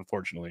nowadays,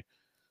 unfortunately.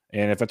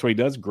 And if that's what he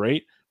does,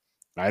 great.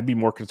 I'd be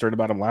more concerned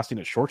about him lasting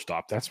at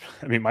shortstop. That's,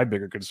 my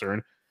bigger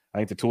concern. I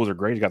think the tools are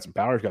great. He's got some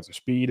power. He's got some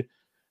speed.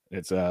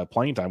 It's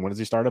playing time. When does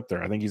he start up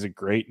there? I think he's a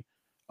great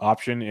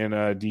option in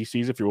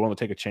DCs if you're willing to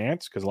take a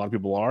chance, because a lot of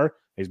people are.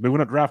 He's moving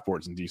up draft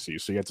boards in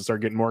DC, so you have to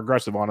start getting more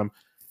aggressive on him.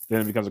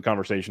 Then it becomes a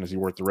conversation, is he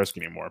worth the risk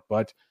anymore?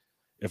 But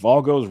if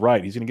all goes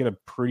right, he's going to get a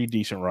pretty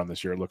decent run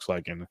this year, it looks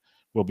like, and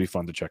will be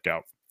fun to check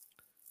out.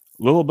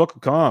 Little Book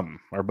of Calm,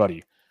 our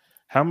buddy.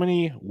 How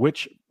many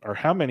which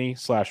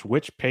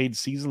paid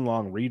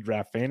season-long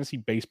redraft fantasy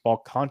baseball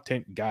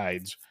content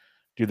guides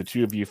do the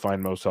two of you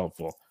find most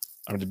helpful?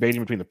 I'm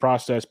debating between the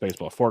Process,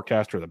 Baseball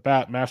Forecaster, the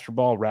Bat, Master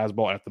Ball,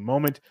 Razzball at the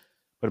moment.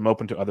 but I'm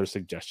open to other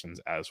suggestions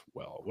as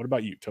well. What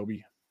about you,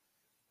 Toby?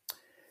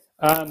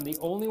 The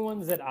only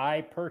ones that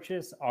I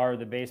purchase are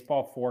the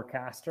Baseball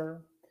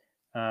Forecaster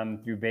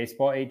through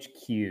Baseball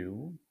HQ.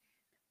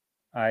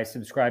 I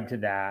subscribe to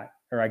that,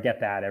 or I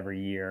get that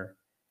every year.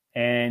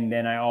 And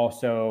then I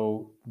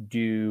also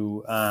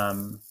do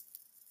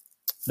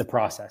the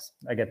process.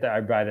 I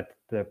buy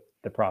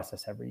the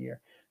process every year.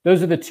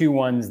 Those are the two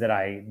ones that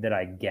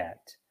I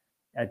get.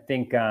 I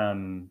think,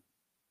 those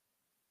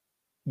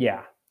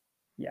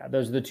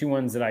are the two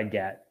ones that I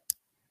get.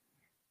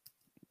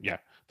 Yeah,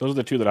 those are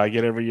the two that I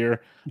get every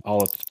year.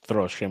 I'll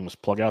throw a shameless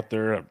plug out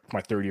there. My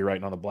third year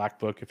writing on the Black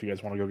Book. If you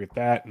guys want to go get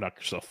that, knock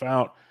yourself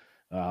out.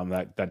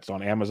 That's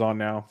on Amazon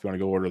now. If you want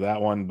to go order that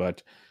one,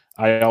 but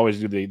I always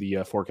do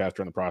the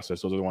forecaster and the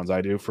process. Those are the ones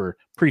I do for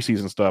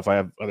preseason stuff. I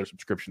have other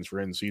subscriptions for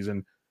in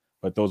season,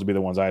 but those would be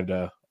the ones I'd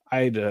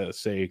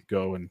say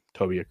go, and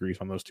Toby agrees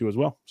on those two as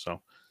well.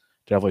 So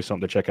definitely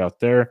something to check out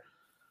there.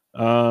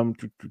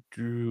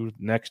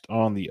 Next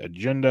on the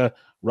agenda,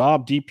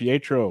 Rob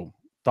DiPietro.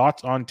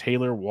 Thoughts on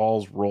Taylor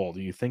Wall's role? Do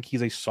you think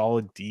he's a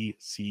solid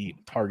DC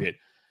target?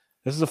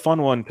 This is a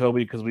fun one,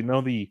 Toby, because we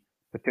know the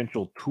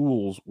potential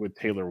tools with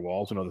Taylor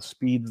Walls. You know, the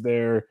speed's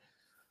there, a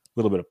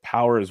little bit of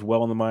power as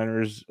well in the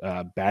minors.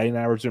 Batting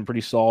average has been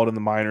pretty solid in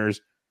the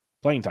minors.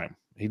 Playing time.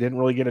 He didn't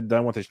really get it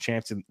done with his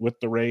chance with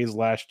the Rays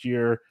last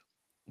year.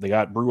 They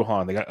got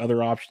Brujan. They got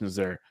other options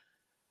there.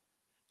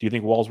 Do you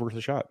think Wall's worth a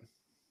shot?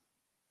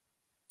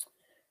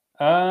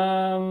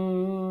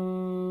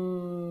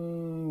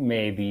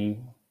 Maybe.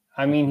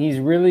 I mean, he's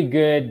really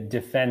good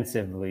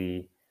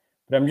defensively,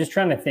 but I'm just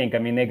trying to think. I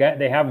mean,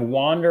 they have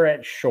Wander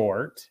at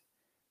short.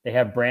 They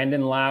have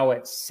Brandon Lau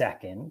at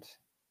second.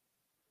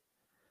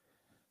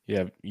 You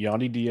have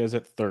Yandy Diaz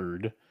at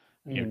third.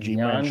 You have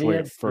Ji-Man Choi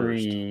at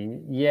first.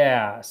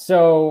 Yeah,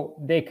 so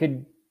they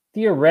could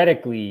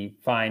theoretically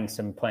find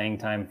some playing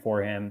time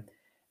for him.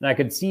 And I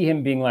could see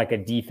him being like a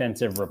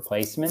defensive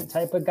replacement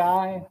type of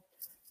guy.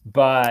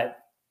 But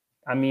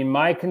I mean,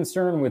 my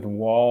concern with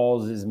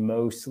Walls is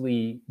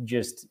mostly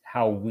just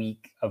how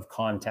weak of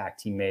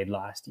contact he made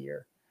last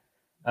year.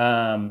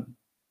 You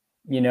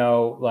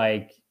know,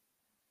 like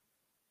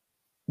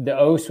the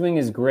O swing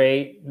is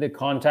great. The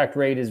contact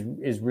rate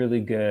is really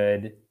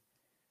good.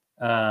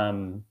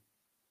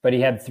 But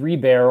he had 3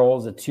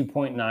 barrels, a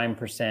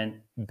 2.9%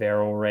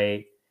 barrel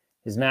rate.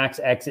 His max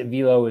exit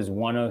velo is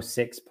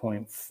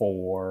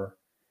 106.4.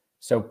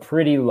 So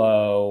pretty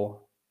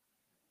low.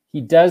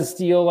 He does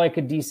steal like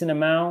a decent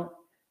amount,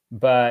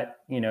 but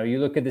you know, you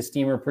look at the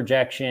Steamer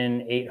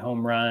projection, 8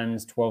 home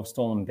runs, 12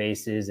 stolen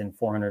bases, and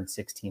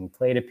 416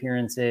 plate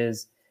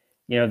appearances.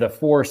 You know, the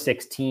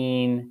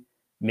 416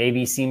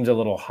 maybe seems a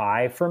little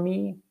high for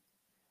me.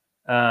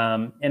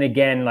 And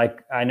again,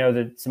 like I know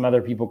that some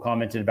other people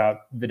commented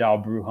about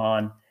Vidal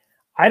Brujan.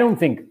 I don't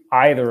think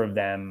either of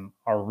them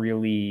are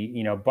really,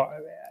 you know,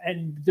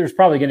 and there's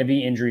probably going to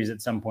be injuries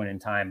at some point in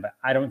time, but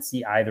I don't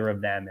see either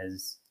of them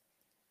as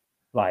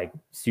like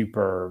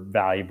super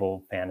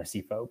valuable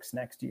fantasy folks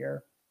next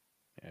year.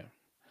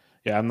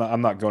 Yeah.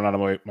 I'm not going out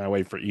of my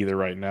way for either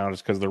right now,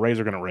 just because the Rays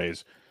are going to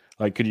raise.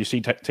 Like, could you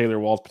see Taylor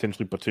Walls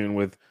potentially platoon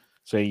with,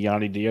 say,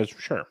 Yandy Diaz?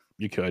 Sure,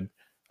 you could.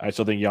 I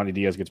still think Yandy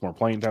Diaz gets more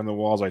playing time than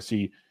Walls. I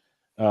see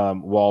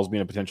Walls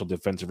being a potential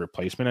defensive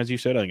replacement, as you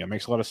said. I think it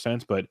makes a lot of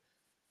sense, but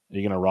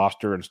you're going to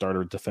roster and start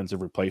a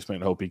defensive replacement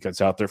and hope he gets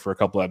out there for a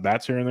couple at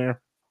bats here and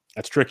there.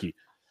 That's tricky.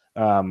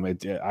 I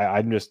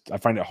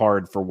find it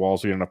hard for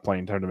Walls to get enough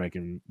playing time to make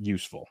him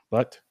useful,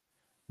 but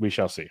we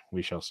shall see.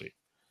 We shall see.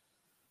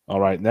 All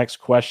right, next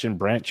question.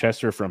 Brant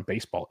Chester from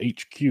Baseball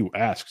HQ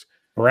asks.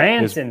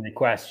 Brant's in the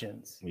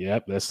questions.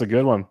 Yep, that's a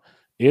good one.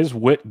 Is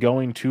Witt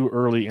going too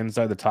early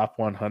inside the top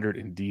 100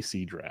 in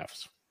DC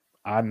drafts?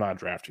 I'm not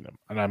drafting him,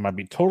 and I might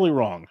be totally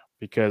wrong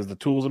because the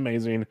tool's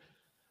amazing.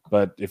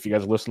 But if you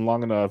guys listen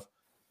long enough,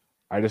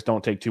 I just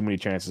don't take too many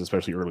chances,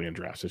 especially early in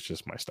drafts. It's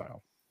just my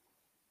style.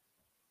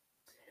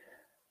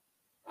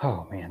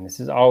 Oh, man,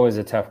 this is always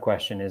a tough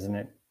question, isn't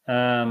it?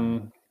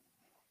 I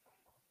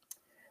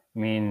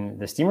mean,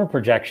 the Steamer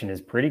projection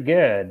is pretty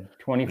good.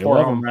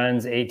 24 home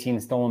runs, 18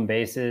 stolen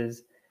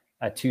bases,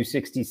 a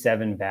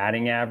 267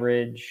 batting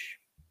average.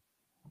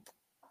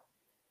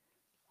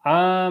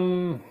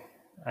 I'd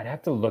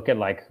have to look at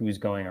like who's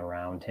going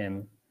around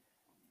him.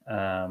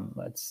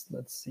 Let's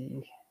see.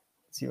 Let's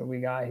see what we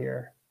got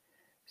here.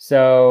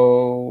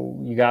 So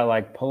you got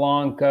like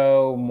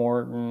Polanco,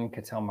 Morton,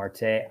 Ketel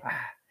Marte.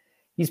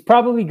 He's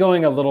probably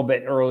going a little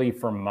bit early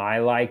for my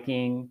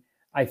liking.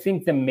 I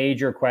think the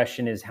major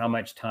question is how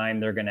much time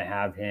they're going to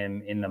have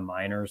him in the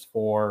minors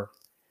for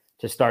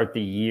to start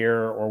the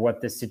year, or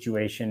what the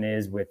situation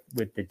is with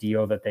the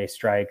deal that they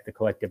strike, the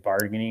collective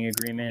bargaining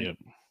agreement. Yep.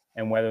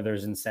 And whether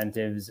there's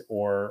incentives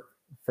or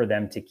for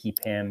them to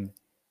keep him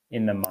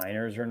in the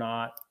minors or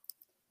not.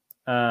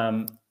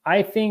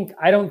 I think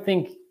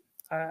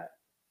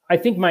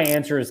my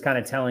answer is kind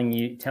of telling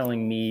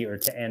me,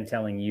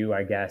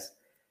 I guess,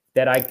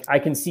 that I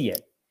can see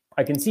it.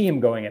 I can see him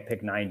going at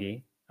pick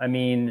 90. I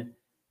mean,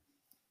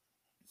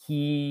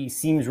 he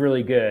seems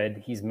really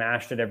good. He's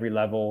mashed at every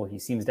level. He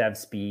seems to have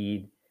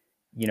speed.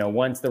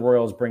 once the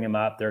Royals bring him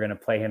up, they're going to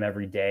play him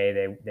every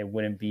day. They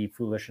wouldn't be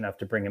foolish enough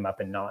to bring him up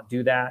and not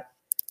do that.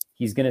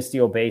 He's going to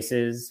steal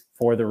bases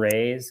for the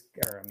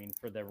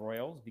for the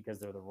Royals because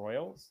they're the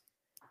Royals.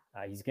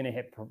 He's going to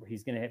hit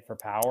for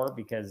power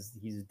because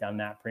he's done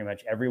that pretty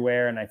much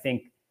everywhere. And I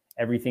think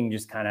everything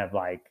just kind of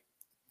I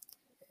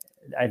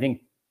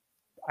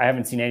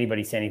haven't seen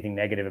anybody say anything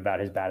negative about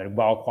his batted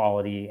ball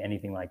quality,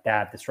 anything like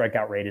that. The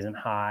strikeout rate isn't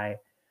high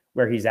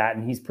where he's at,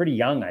 and he's pretty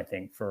young, I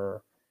think,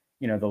 for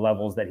the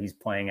levels that he's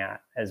playing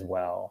at as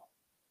well.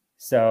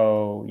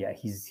 So yeah,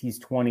 he's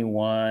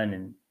 21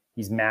 and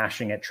he's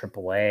mashing at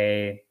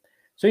AAA.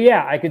 So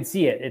yeah, I could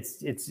see it.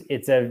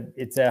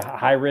 It's a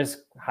high risk,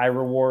 high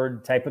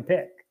reward type of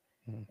pick.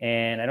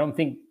 And I don't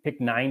think pick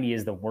 90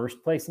 is the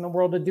worst place in the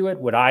world to do it.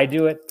 Would I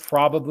do it?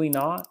 Probably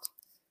not.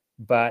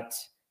 But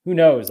who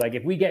knows? Like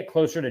if we get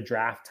closer to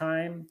draft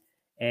time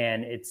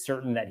and it's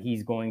certain that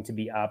he's going to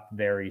be up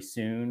very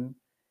soon,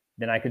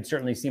 then I could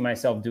certainly see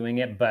myself doing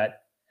it.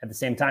 But at the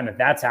same time, if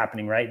that's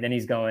happening, right, then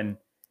he's going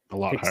a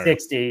lot pick higher.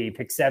 60,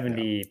 pick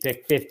 70,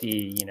 pick 50,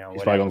 He's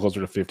probably going closer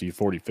to 50,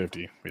 40,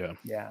 50. Yeah.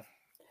 Yeah.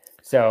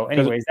 So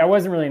anyways, that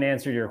wasn't really an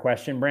answer to your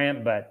question,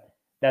 Brant, but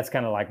that's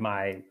kind of like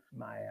my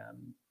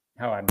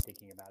how I'm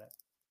thinking about it.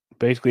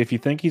 Basically, if you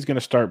think he's going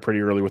to start pretty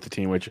early with the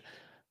team, which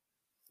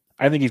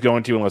I think he's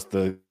going to, unless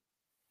the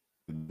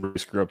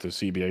screw up the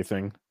CBA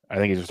thing, I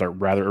think he's going to start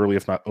rather early,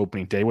 if not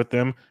opening day with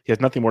them. He has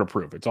nothing more to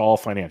prove. It's all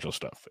financial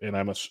stuff. And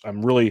I'm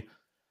really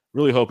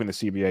hoping the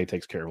CBA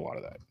takes care of a lot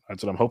of that.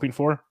 That's what I'm hoping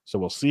for. So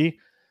we'll see.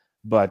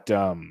 But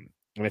and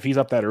if he's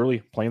up that early,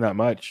 playing that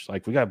much,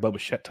 like we got Bo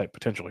Bichette type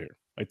potential here.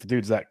 Like the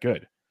dude's that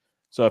good.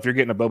 So if you're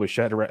getting a Bo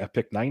Bichette at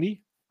pick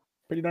 90,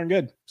 pretty darn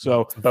good.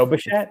 So Bo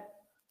Bichette?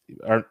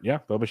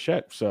 Bo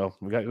Bichette. So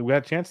we got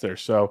a chance there.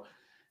 So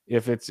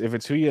if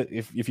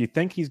you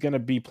think he's going to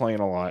be playing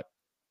a lot,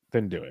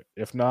 then do it.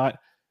 If not,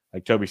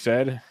 like Toby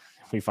said,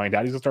 if we find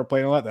out he's going to start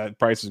playing a lot, that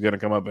price is going to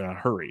come up in a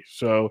hurry.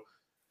 So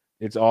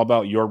it's all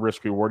about your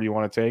risk reward you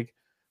want to take.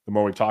 The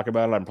more we talk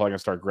about it, I'm probably going to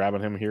start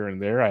grabbing him here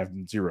and there. I have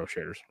 0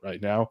 shares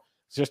right now.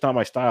 It's just not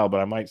my style, but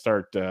I might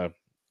start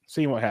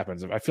seeing what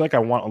happens. I feel like I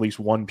want at least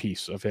one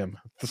piece of him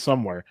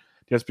somewhere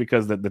just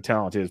because the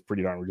talent is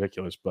pretty darn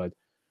ridiculous. But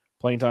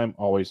playing time,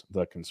 always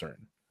the concern.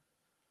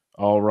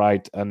 All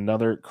right,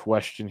 another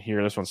question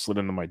here. This one slid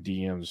into my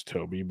DMs,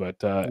 Toby.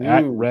 But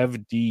at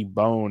Rev D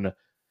Bone,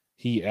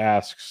 he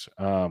asks,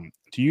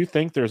 do you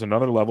think there's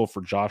another level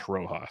for Josh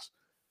Rojas?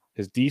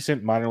 His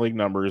decent minor league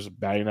numbers,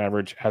 batting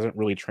average, hasn't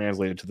really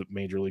translated to the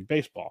Major League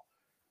Baseball.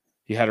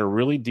 He had a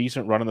really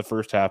decent run in the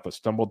first half, but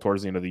stumbled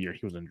towards the end of the year.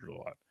 He was injured a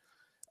lot.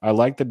 I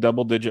like the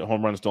double-digit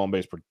home run stolen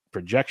base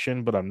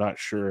projection, but I'm not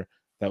sure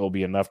that will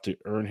be enough to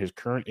earn his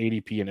current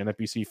ADP and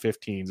NFBC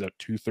 15s at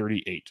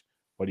 238.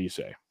 What do you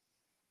say?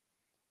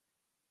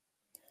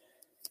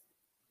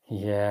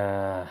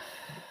 Yeah.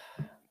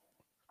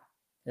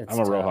 I'm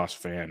a Rojas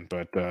fan,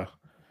 but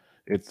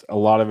it's a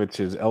lot of it's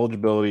his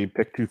eligibility.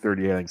 Pick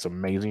 238, I think it's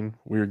amazing.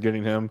 We were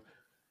getting him.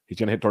 He's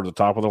going to hit towards the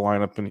top of the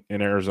lineup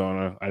in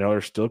Arizona. I know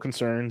there's still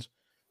concerns,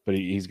 but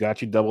he's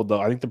got you doubled.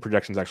 I think the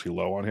projection's actually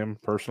low on him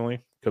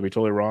personally. Could be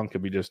totally wrong.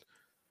 Could be just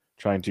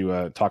trying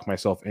to talk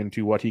myself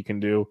into what he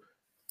can do.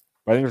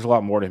 But I think there's a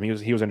lot more to him.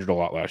 He was injured a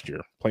lot last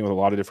year, playing with a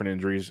lot of different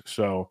injuries.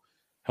 So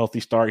healthy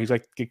start. He's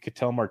like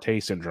Ketel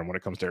Marte syndrome when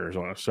it comes to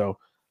Arizona. So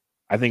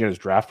I think at his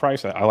draft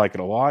price, I like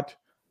it a lot.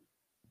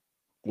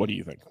 What do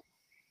you think?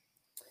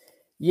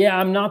 Yeah,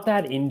 I'm not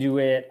that into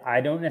it.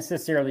 I don't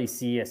necessarily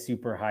see a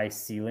super high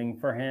ceiling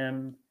for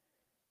him.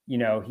 He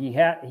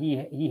hit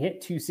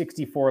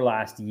 264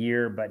 last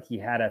year, but he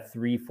had a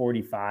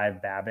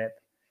 345 BABIP,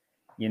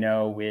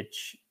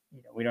 which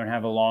we don't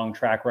have a long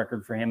track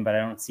record for him, but I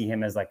don't see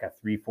him as like a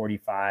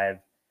 345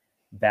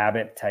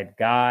 BABIP type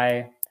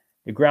guy.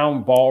 The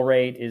ground ball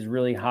rate is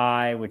really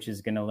high, which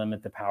is going to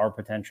limit the power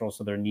potential.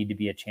 So there need to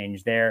be a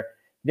change there.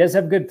 He does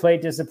have good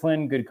plate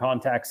discipline, good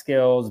contact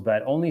skills,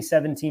 but only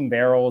 17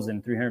 barrels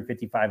in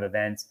 355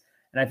 events.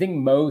 And I think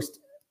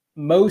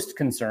most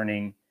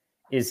concerning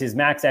is his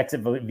max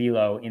exit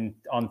velo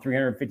on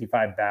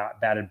 355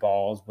 batted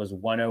balls was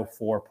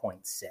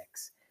 104.6.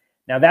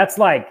 Now that's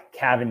like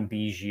Kevin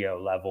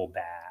Biggio level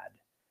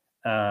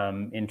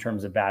bad in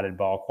terms of batted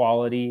ball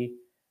quality.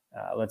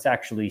 Let's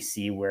actually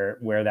see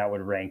where that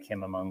would rank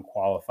him among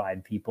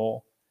qualified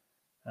people.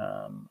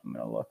 I'm going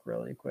to look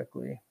really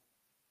quickly.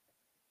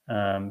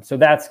 So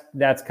that's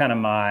kind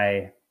of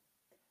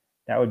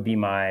that would be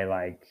my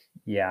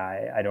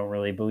I don't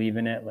really believe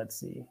in it. Let's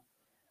see.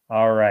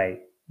 All right.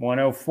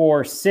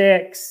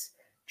 104.6,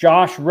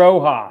 Josh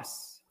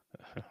Rojas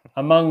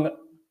among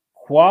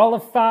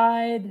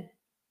qualified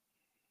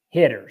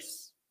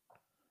hitters.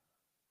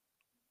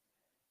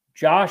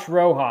 Josh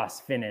Rojas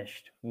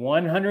finished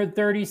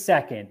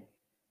 132nd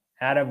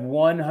out of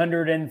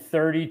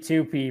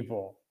 132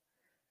 people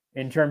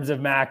in terms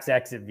of max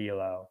exit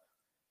velo,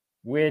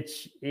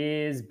 which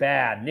is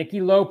bad.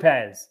 Nicky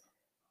Lopez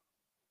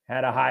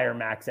had a higher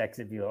max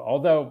exit velo,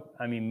 although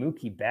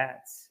Mookie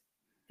Betts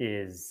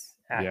is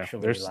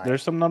actually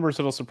there's some numbers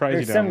that'll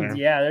surprise you down there.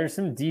 Yeah, there's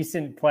some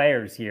decent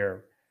players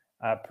here.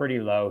 pretty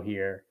low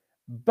here.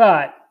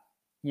 But,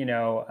 I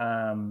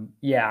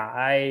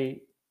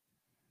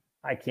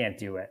can't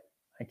do it.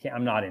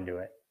 I'm not into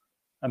it.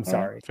 I'm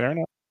sorry.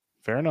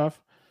 Fair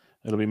enough.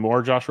 It'll be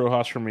more Josh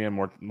Rojas for me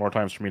and more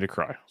times for me to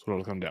cry. That's what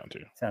it'll come down to.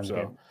 Sounds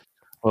good.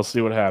 We'll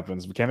see what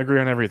happens. We can't agree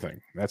on everything.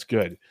 That's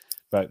good.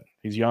 But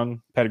he's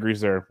young.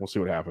 Pedigree's there. We'll see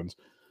what happens.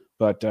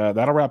 But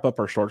that'll wrap up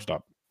our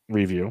shortstop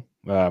review.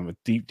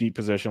 Deep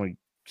position. We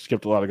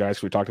skipped a lot of guys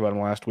because we talked about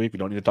them last week. We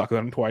don't need to talk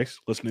about them twice.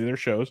 Listen to their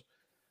shows.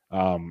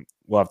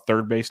 We'll have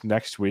third base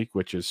next week,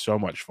 which is so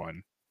much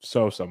fun.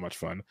 So much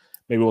fun.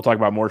 Maybe we'll talk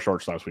about more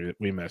shortstops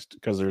we missed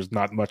because there's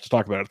not much to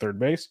talk about at third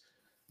base.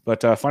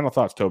 But final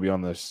thoughts, Toby,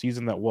 on the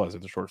season that was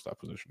at the shortstop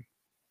position.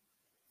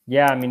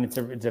 Yeah, I mean,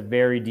 it's a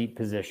very deep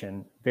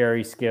position,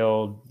 very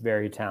skilled,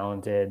 very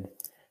talented.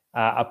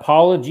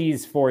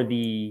 Apologies for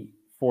the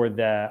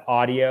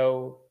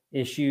audio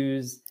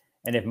issues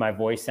and if my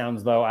voice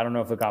sounds low. I don't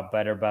know if it got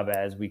better, Bubba,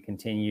 as we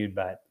continued,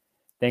 but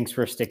thanks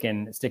for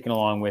sticking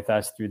along with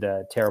us through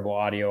the terrible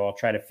audio. I'll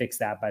try to fix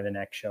that by the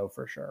next show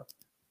for sure.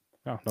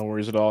 No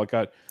worries at all.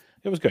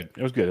 It was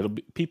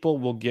good. People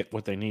will get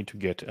what they need to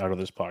get out of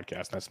this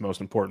podcast. That's the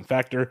most important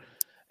factor.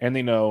 And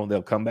they know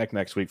they'll come back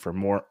next week for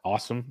more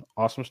awesome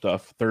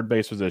stuff. Third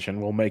base position.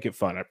 We'll make it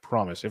fun. I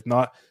promise. If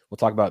not, we'll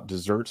talk about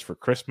desserts for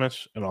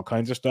Christmas and all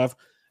kinds of stuff.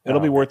 It'll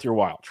be worth your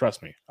while.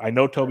 Trust me. I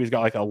know Toby's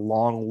got like a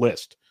long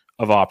list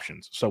of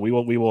options. So we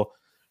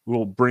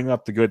will bring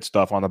up the good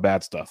stuff on the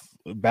bad stuff.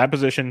 Bad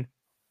position,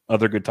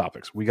 other good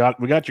topics. We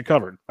got you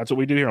covered. That's what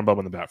we do here on Bubba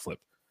and the Bat Flip.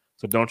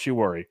 So don't you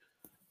worry.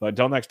 But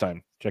until next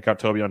time, check out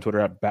Toby on Twitter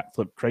at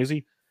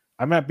BatFlipCrazy.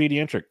 I'm at BD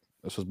Intric.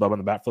 This was Bubba and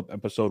the Bat Flip,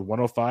 episode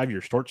 105,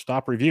 your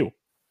shortstop review.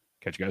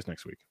 Catch you guys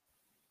next week.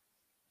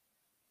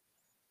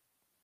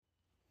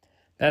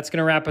 That's going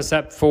to wrap us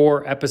up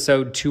for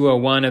episode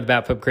 201 of the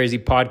Bat Flip Crazy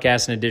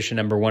podcast, in edition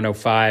number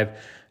 105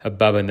 of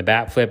Bubba and the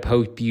Bat Flip.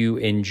 Hope you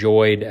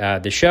enjoyed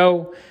the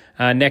show.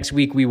 Next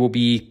week, we will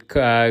be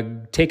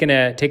taking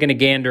a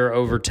gander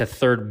over to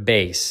third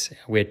base,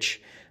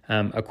 which,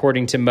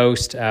 according to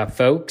most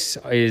folks,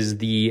 is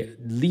the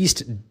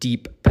least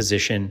deep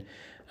position.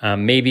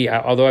 Maybe,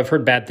 although I've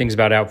heard bad things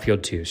about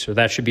outfield too. So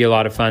that should be a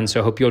lot of fun.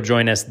 So I hope you'll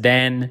join us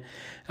then.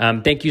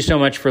 Thank you so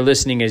much for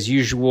listening as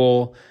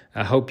usual.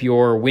 I hope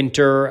your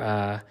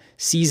winter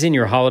season,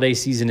 your holiday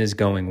season is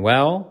going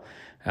well.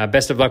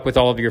 Best of luck with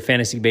all of your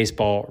fantasy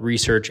baseball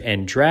research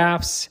and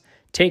drafts.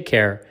 Take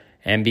care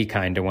and be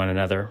kind to one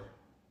another.